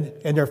 men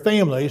and their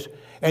families,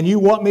 and you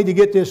want me to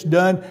get this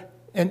done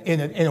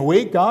in a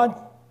week,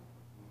 God?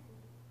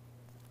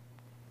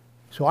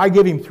 So I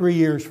give him 3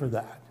 years for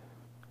that,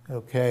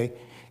 okay?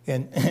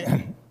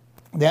 And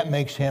that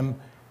makes him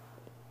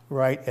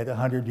right at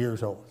 100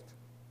 years old.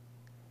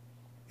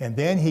 And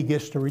then he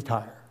gets to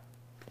retire.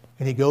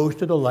 And he goes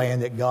to the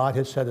land that God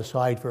has set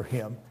aside for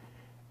him.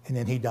 And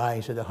then he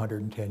dies at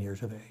 110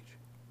 years of age.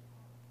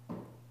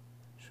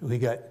 So he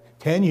got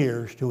 10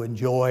 years to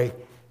enjoy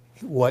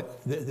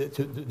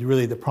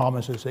really the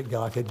promises that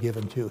God had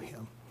given to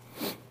him.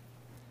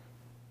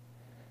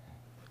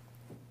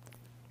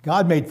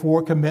 God made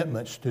 4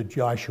 commitments to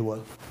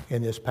Joshua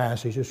in this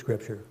passage of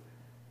Scripture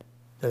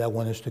that I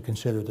want us to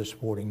consider this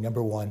morning.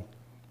 Number 1,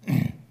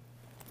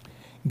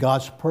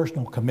 God's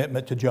personal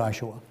commitment to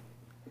Joshua.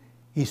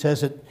 He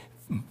says it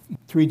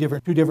two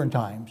different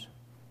times.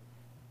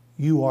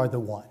 You are the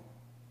one.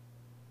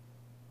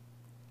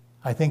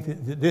 I think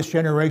that this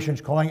generation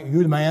is calling it,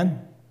 you the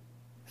man?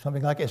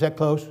 Something like that. Is that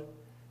close?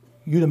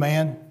 You the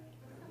man?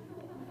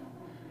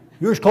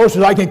 You're as close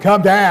as I can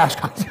come to ask.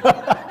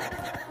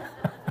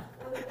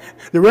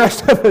 The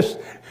rest of us,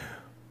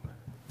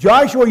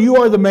 Joshua, you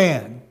are the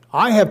man.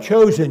 I have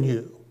chosen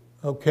you,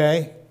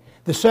 okay?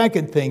 The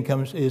second thing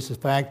is the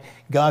fact,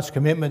 God's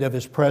commitment of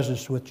his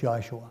presence with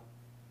Joshua.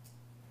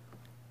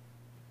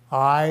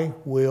 I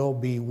will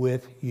be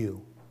with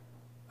you.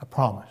 A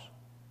promise.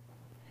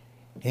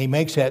 And he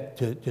makes that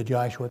to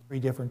Joshua 3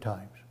 different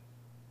times.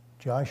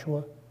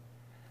 Joshua,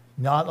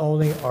 not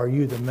only are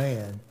you the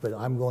man, but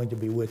I'm going to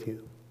be with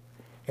you.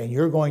 And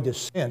you're going to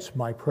sense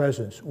my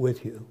presence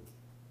with you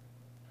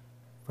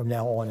from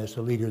now on as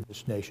the leader of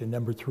this nation.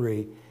 Number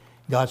 3,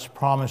 God's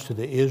promise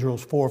to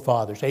Israel's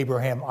forefathers,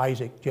 Abraham,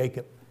 Isaac,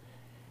 Jacob,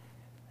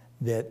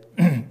 that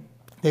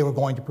they were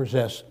going to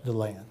possess the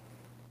land.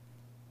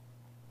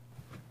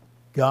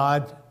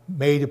 God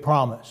made a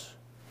promise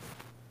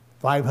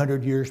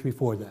 500 years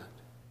before that,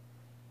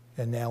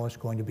 and now it's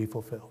going to be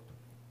fulfilled.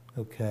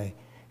 Okay?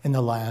 And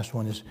the last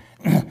one is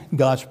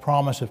God's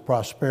promise of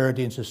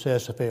prosperity and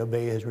success if they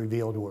obey his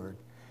revealed word.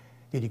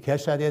 Did you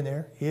catch that in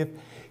there?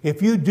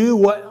 If you do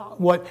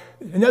what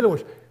in other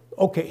words,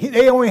 okay,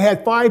 they only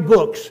had 5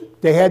 books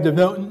they had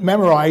to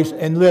memorize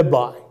and live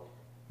by.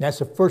 That's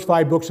the first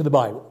 5 books of the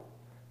Bible.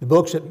 The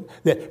books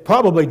that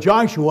probably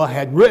Joshua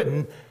had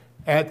written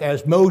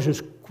as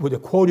Moses would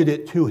have quoted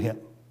it to him.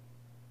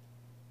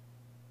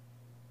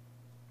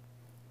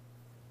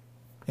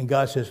 And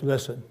God says,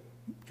 listen,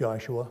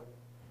 Joshua,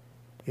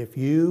 if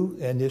you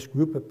and this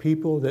group of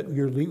people that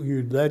you're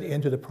led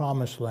into the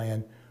promised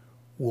land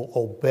will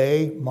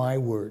obey my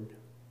word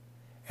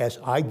as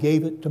I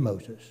gave it to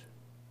Moses,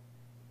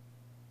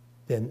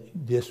 then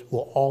this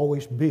will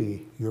always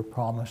be your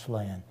promised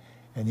land.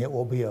 And it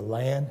will be a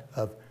land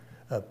of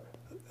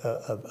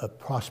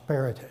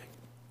prosperity.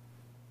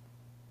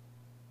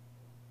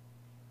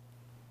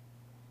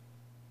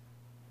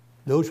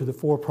 Those are the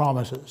 4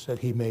 promises that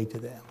he made to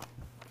them.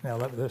 Now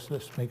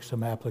let's make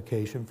some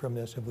application from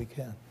this if we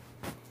can.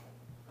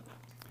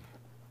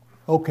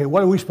 Okay,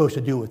 what are we supposed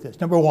to do with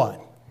this? Number one,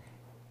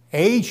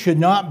 age should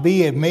not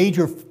be a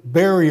major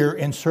barrier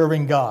in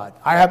serving God.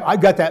 I've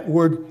got that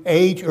word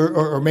age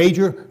or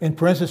major in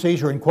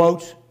parentheses or in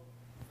quotes.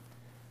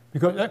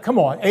 Because, come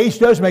on, age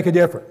does make a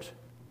difference.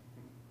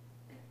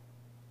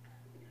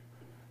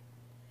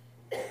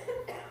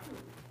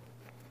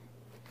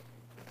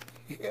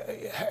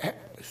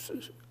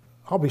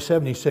 I'll be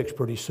 76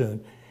 pretty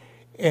soon.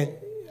 And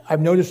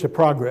I've noticed the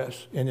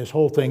progress in this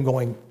whole thing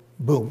going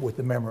boom with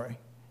the memory.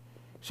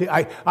 See,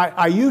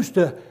 I used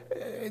to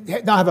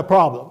not have a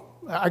problem.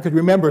 I could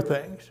remember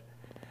things.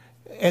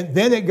 And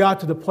then it got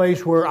to the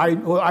place where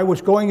I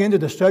was going into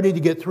the study to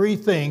get 3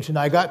 things, and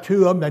I got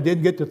 2 of them, and I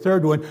didn't get the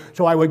third one.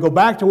 So I would go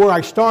back to where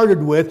I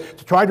started with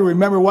to try to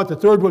remember what the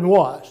third one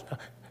was.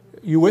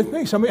 You with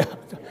me? Somebody?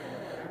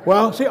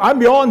 Well, see, I'm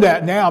beyond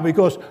that now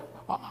because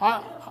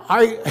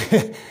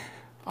I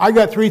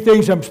got 3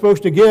 things I'm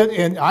supposed to get,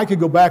 and I could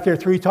go back there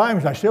 3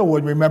 times, and I still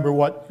wouldn't remember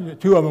what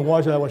 2 of them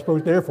was that I was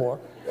supposed to there for.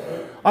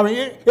 I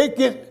mean,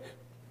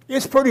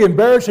 it's pretty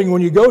embarrassing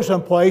when you go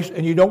someplace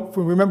and you don't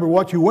remember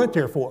what you went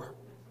there for.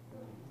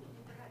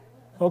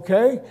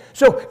 Okay?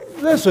 So,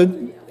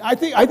 listen, I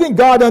think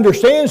God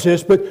understands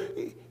this, but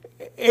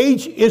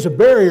age is a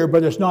barrier,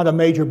 but it's not a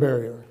major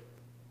barrier.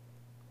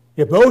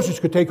 If Moses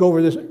could take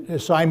over this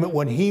assignment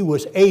when he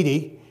was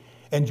 80,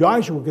 and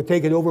Joshua could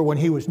take it over when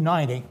he was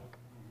 90,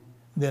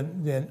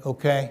 then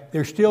okay,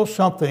 there's still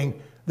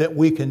something that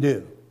we can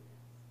do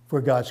for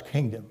God's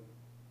kingdom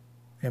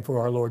and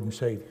for our Lord and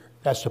Savior.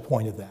 That's the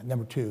point of that.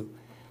 Number 2,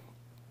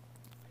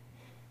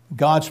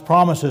 God's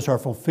promises are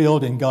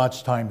fulfilled in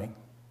God's timing.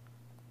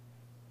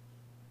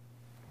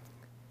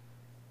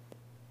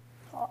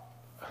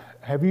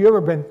 Have you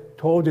ever been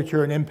told that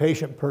you're an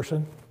impatient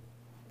person?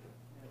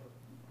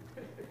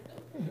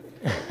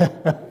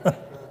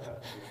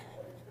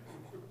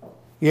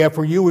 Yeah,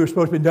 for you, we were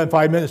supposed to be done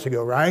 5 minutes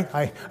ago,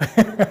 right?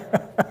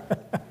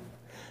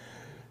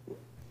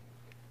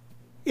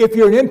 If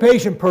you're an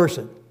impatient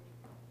person,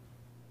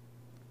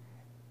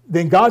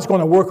 then God's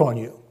going to work on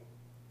you.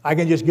 I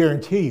can just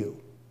guarantee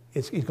you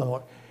He's going to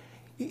work.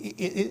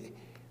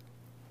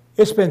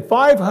 It's been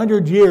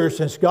 500 years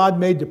since God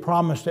made the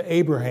promise to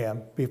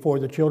Abraham before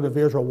the children of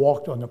Israel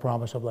walked on the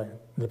promised land,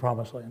 the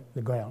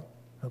ground.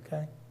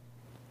 Okay?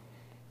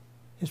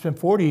 It's been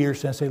 40 years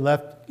since they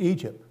left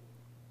Egypt.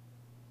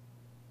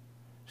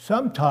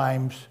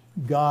 Sometimes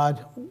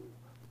God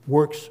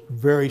works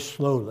very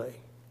slowly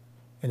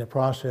in the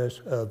process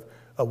of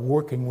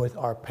working with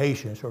our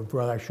patience, or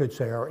rather I should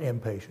say our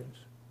impatience.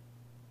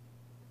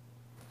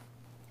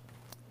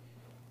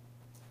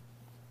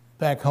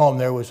 Back home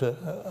there was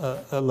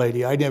a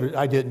lady. I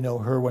didn't know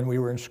her when we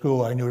were in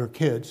school. I knew her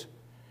kids,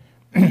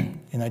 and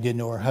I didn't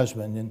know her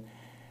husband. And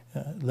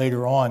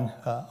later on,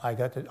 I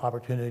got the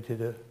opportunity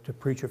to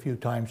preach a few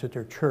times at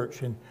their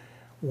church, and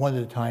one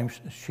of the times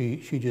she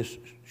just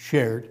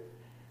shared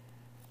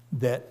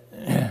that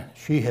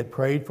she had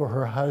prayed for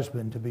her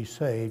husband to be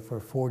saved for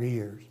 40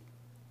 years.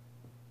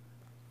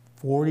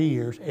 40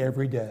 years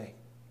every day,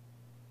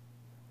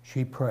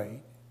 she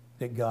prayed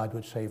that God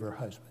would save her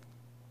husband.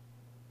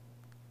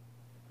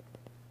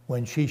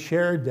 When she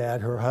shared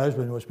that, her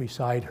husband was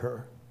beside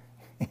her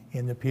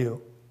in the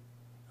pew.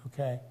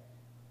 Okay?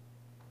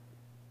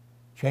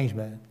 Changed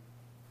man.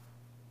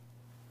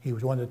 He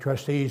was one of the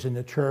trustees in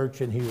the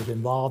church, and he was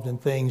involved in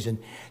things, and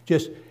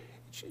just,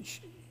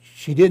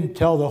 she didn't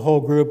tell the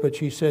whole group, but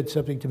she said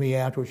something to me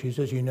afterwards. She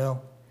says, you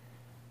know,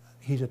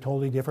 he's a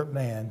totally different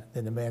man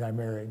than the man I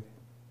married.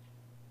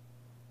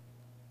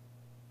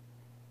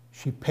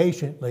 She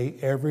patiently,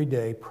 every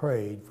day,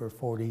 prayed for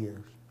 40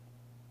 years.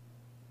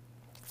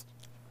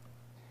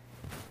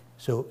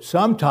 So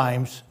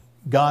sometimes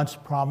God's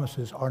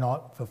promises are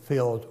not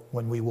fulfilled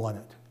when we want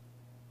it.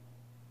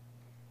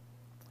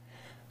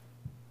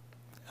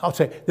 I'll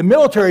say the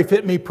military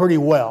fit me pretty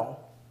well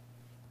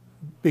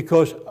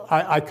because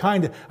I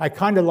kind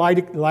of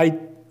liked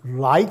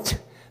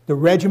the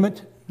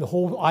regiment, the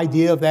whole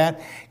idea of that,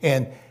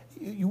 and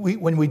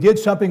when we did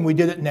something, we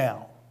did it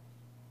now.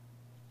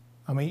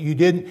 I mean, you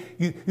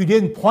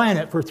didn't plan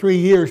it for 3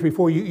 years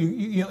before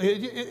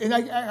and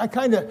I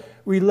kind of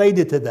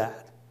related to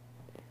that.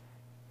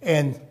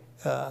 And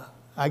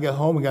I got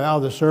home and got out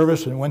of the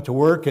service and went to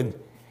work, and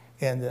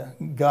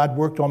God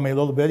worked on me a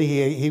little bit.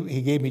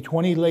 He gave me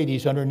 20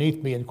 ladies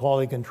underneath me in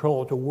quality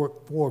control to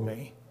work for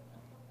me.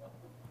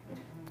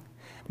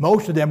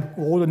 Most of them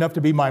were old enough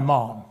to be my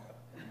mom.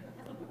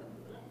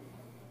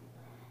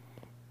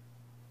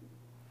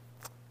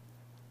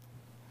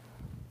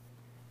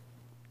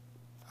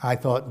 I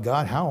thought,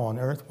 God, how on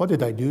earth? What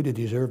did I do to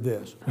deserve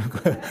this?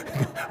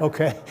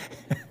 Okay.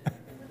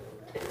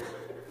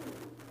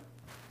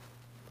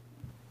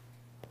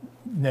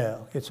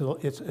 No, it's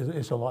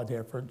a lot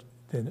different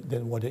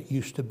than what it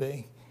used to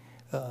be.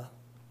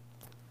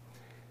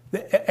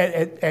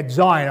 At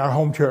Zion, our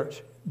home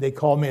church, they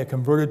called me a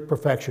converted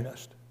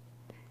perfectionist.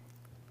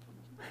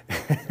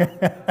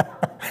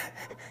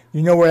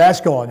 You know where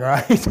that's going,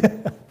 right?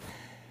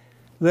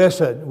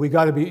 Listen, we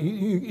got to be.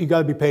 You got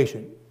to be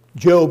patient.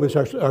 Job is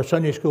our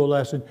Sunday school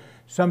lesson.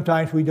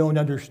 Sometimes we don't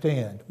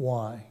understand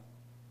why,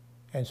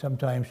 and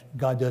sometimes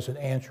God doesn't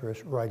answer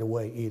us right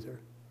away either.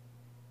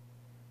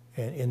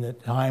 And in the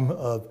time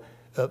of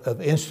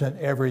instant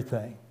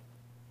everything,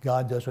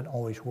 God doesn't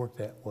always work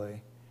that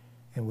way,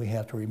 and we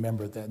have to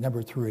remember that.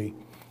 Number 3,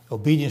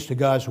 obedience to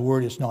God's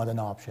word is not an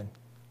option.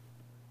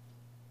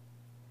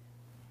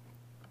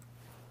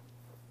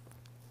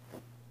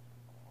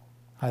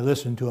 I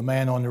listened to a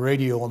man on the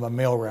radio on my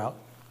mail route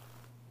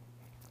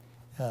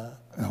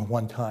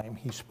one time.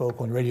 He spoke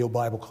on radio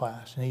Bible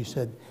class, and he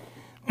said,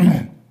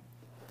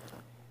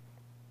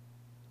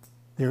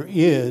 there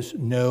is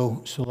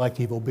no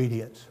selective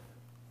obedience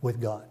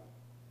with God.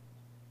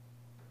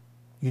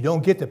 You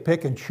don't get to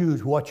pick and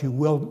choose what you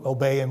will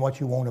obey and what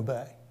you won't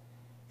obey.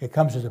 It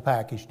comes as a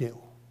package deal,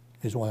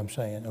 is what I'm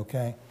saying,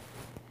 okay?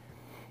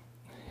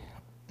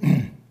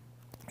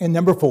 And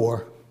number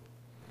 4,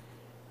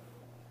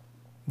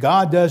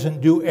 God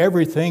doesn't do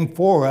everything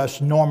for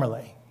us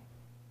normally.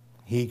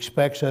 He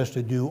expects us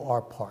to do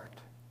our part.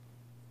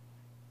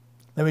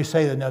 Let me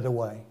say it another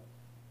way.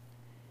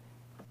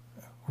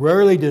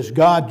 Rarely does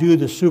God do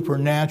the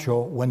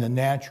supernatural when the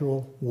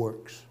natural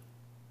works.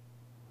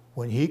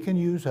 When He can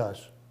use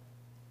us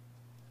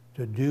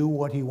to do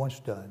what He wants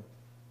done,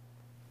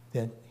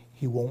 then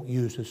He won't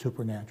use the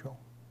supernatural.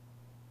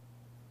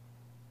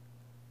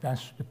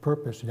 That's the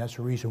purpose, and that's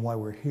the reason why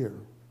we're here.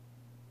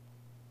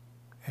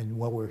 And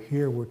while we're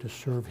here, we're to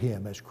serve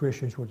Him. As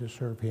Christians, we're to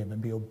serve Him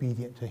and be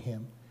obedient to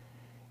Him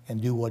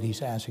and do what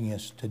He's asking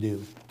us to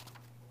do.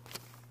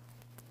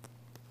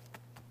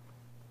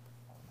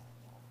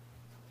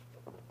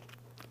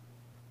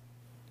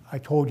 I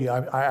told you,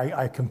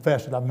 I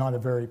confess that I'm not a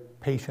very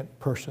patient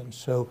person,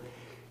 so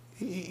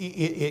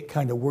it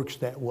kind of works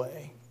that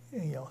way.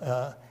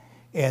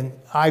 And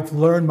I've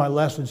learned my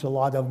lessons, a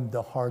lot of them,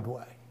 the hard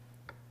way.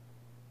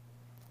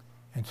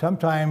 And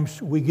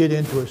sometimes we get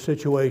into a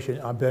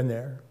situation, I've been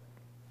there,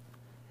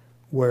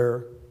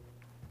 where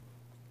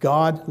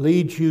God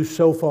leads you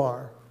so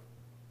far,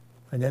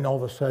 and then all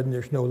of a sudden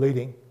there's no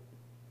leading.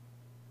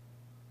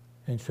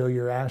 And so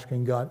you're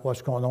asking God,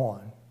 what's going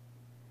on?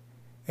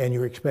 And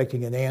you're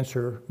expecting an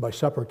answer by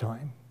supper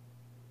time.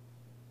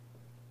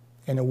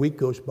 And a week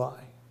goes by.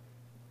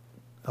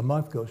 A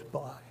month goes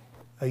by.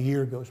 A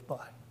year goes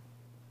by.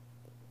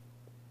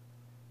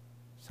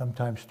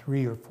 Sometimes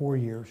 3 or 4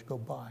 years go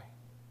by.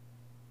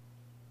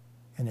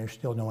 And there's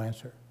still no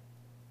answer.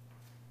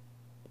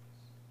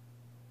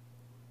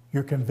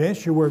 You're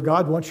convinced you're where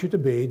God wants you to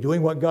be,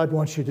 doing what God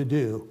wants you to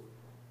do,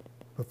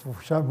 but for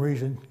some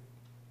reason,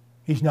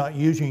 He's not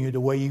using you the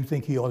way you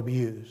think He ought to be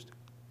used.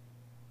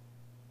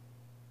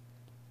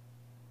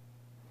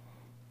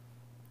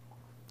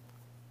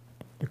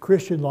 The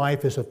Christian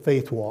life is a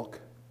faith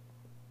walk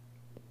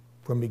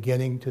from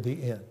beginning to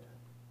the end.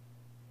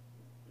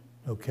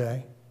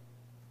 Okay?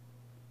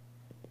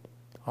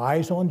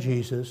 Eyes on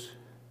Jesus,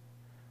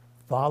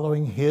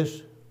 following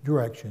His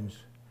directions,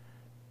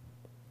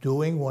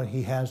 doing what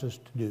He has us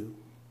to do.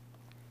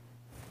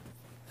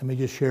 Let me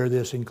just share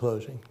this in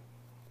closing.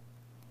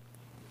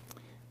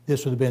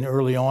 This would have been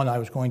early on. I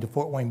was going to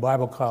Fort Wayne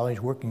Bible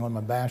College, working on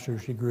my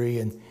bachelor's degree,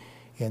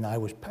 and I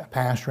was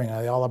pastoring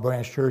at the Olive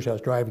Branch Church. I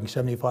was driving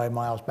 75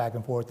 miles back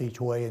and forth each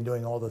way and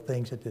doing all the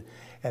things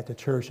at the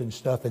church and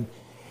stuff.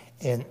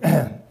 And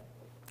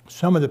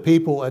some of the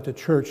people at the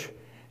church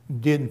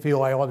didn't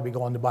feel I ought to be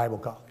going to Bible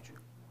college.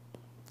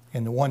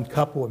 And the one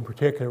couple in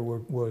particular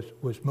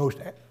was most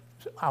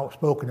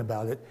outspoken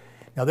about it.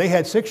 Now, they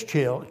had 6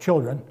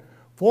 children.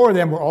 4 of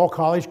them were all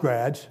college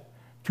grads.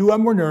 2 of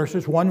them were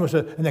nurses. One was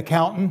an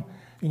accountant.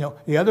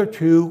 The other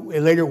 2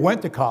 later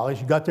went to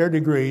college, got their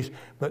degrees,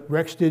 but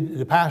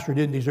the pastor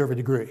didn't deserve a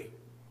degree.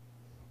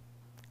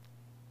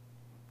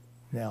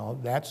 Now,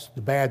 that's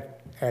the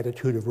bad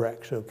attitude of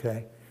Rex,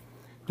 okay?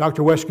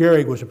 Dr. Wes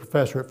Gehrig was a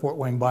professor at Fort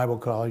Wayne Bible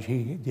College.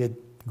 He did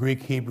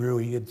Greek, Hebrew,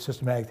 he did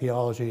systematic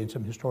theology and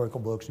some historical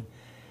books.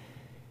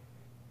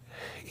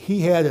 He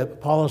had a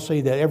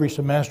policy that every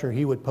semester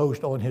he would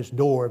post on his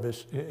door of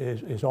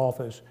his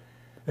office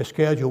a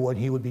schedule when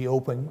he would be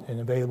open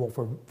and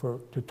available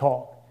to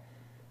talk.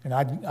 And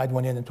I'd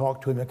went in and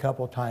talked to him a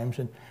couple of times,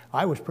 and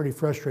I was pretty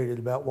frustrated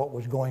about what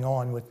was going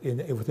on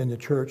within the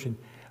church. And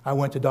I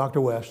went to Dr.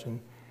 West,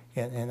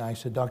 and I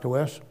said, Dr.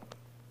 West,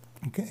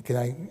 can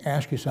I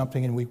ask you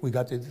something? And we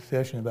got to the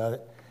discussion about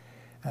it.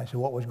 And I said,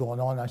 what was going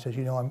on? And I said,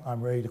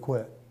 I'm ready to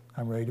quit.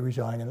 I'm ready to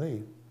resign and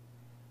leave.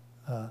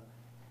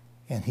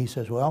 And he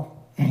says,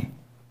 well,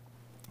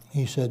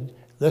 he said,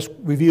 let's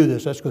review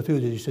this. Let's go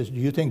through this. He says, do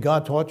you think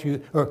God taught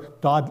you, or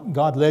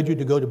God led you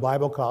to go to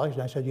Bible college?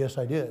 And I said, yes,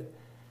 I did.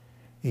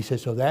 He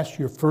said, so that's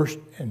your first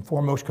and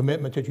foremost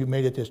commitment that you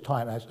made at this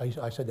time?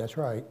 I said, that's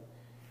right.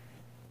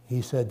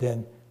 He said,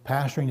 then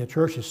pastoring the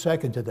church is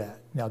second to that.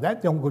 Now,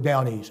 that don't go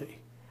down easy.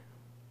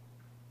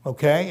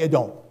 Okay? It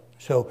don't.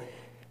 So,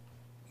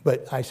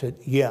 but I said,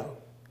 yeah.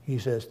 He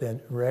says, then,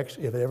 Rex,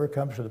 if it ever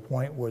comes to the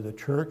point where the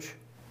church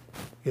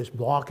is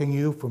blocking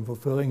you from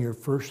fulfilling your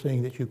first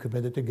thing that you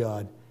committed to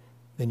God,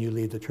 then you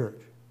leave the church.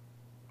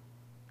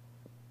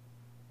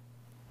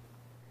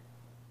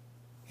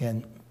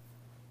 And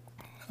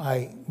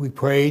we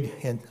prayed,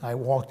 and I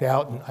walked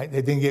out, and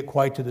they didn't get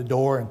quite to the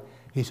door, and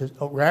he says,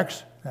 "Oh,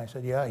 Rex?" And I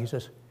said, "Yeah." He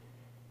says,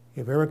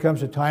 "If ever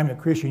comes a time that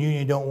Christian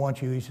Union don't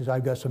want you," he says,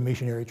 "I've got some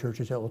missionary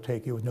churches that will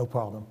take you with no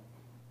problem."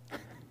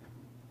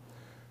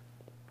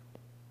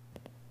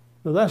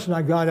 The lesson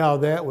I got out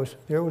of that was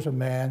there was a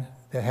man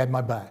that had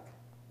my back.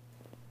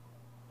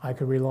 I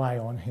could rely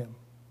on him.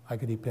 I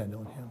could depend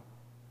on him.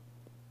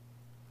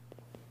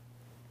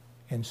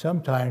 And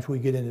sometimes we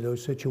get into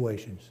those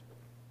situations.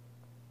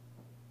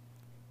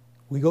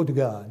 We go to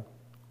God.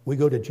 We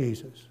go to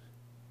Jesus.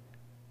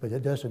 But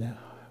it doesn't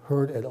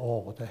hurt at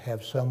all to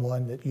have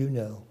someone that you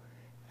know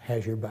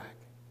has your back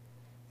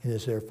and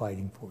is there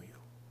fighting for you.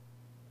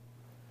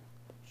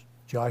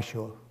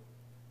 Joshua,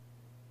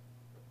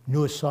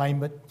 new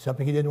assignment,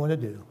 something he didn't want to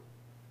do.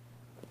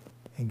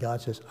 And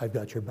God says, "I've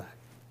got your back.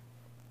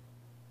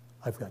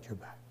 I've got your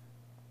back."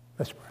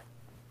 Let's pray.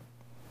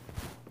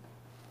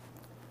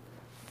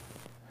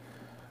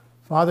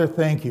 Father,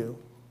 thank you,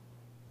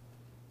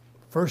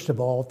 first of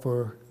all,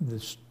 for the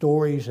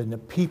stories and the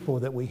people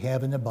that we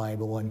have in the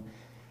Bible and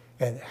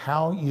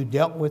how you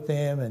dealt with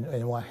them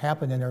and what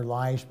happened in their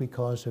lives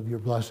because of your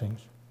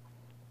blessings.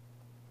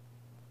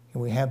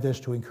 And we have this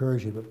to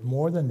encourage you, but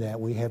more than that,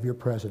 we have your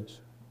presence.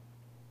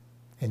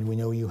 And we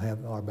know you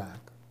have our back.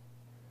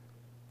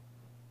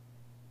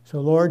 So,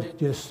 Lord,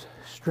 just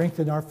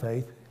strengthen our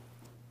faith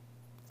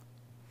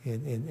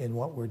in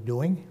what we're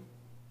doing.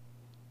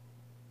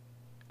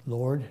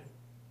 Lord,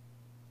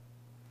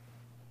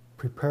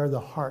 prepare the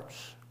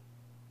hearts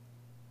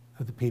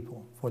of the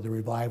people for the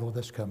revival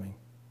that's coming.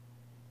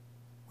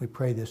 We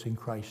pray this in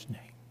Christ's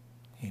name.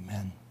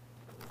 Amen.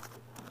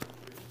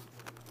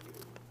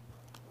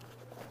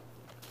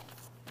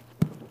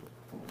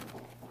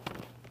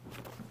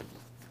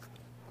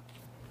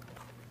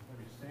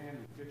 Stand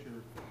and get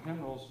your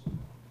hymnals.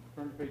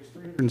 Turn to page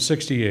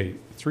 368.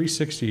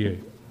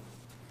 368.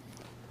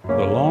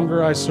 The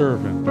longer I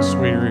serve him, the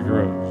sweeter he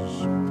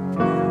grows.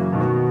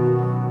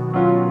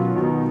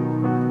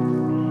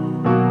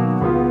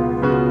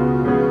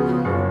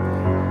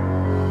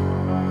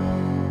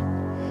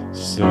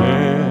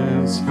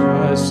 Since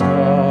I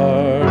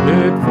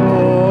started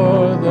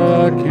for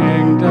the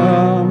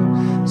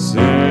kingdom,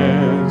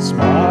 since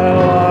my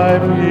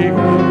life he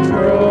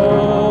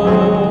controls,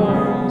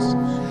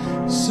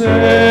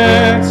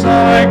 since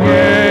I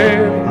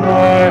gave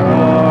my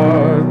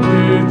heart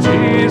to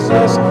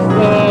Jesus,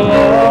 the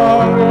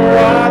longer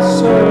I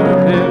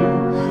serve him,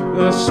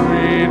 the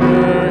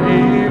sweeter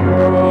he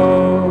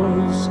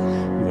grows.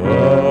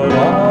 The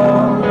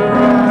longer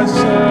I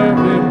serve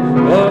him,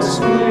 the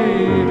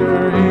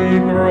sweeter he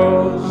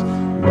grows.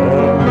 The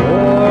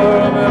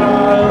more that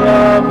I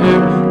love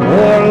him,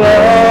 more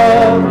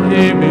love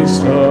he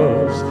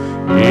bestows.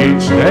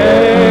 Each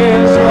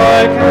day is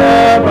like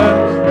heaven,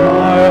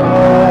 my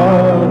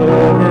heart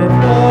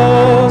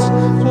overflows.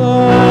 The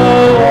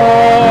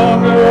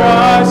longer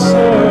I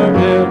serve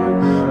him,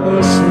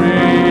 the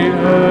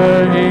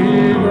sweeter he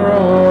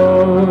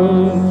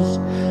grows.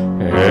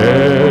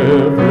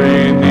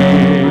 Every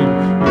need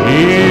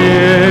he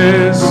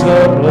is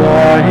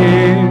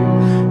supplying,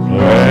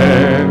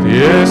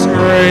 plenteous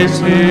grace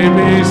he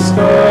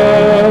bestows.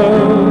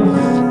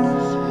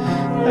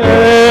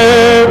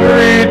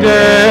 Every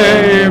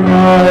day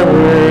my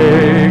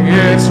way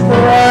gets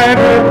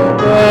brighter,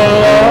 the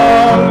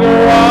longer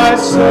I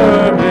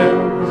serve him,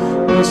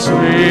 the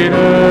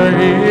sweeter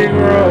he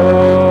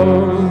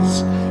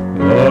grows.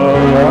 The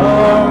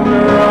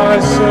longer I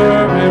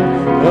serve him,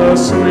 the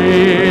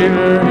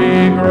sweeter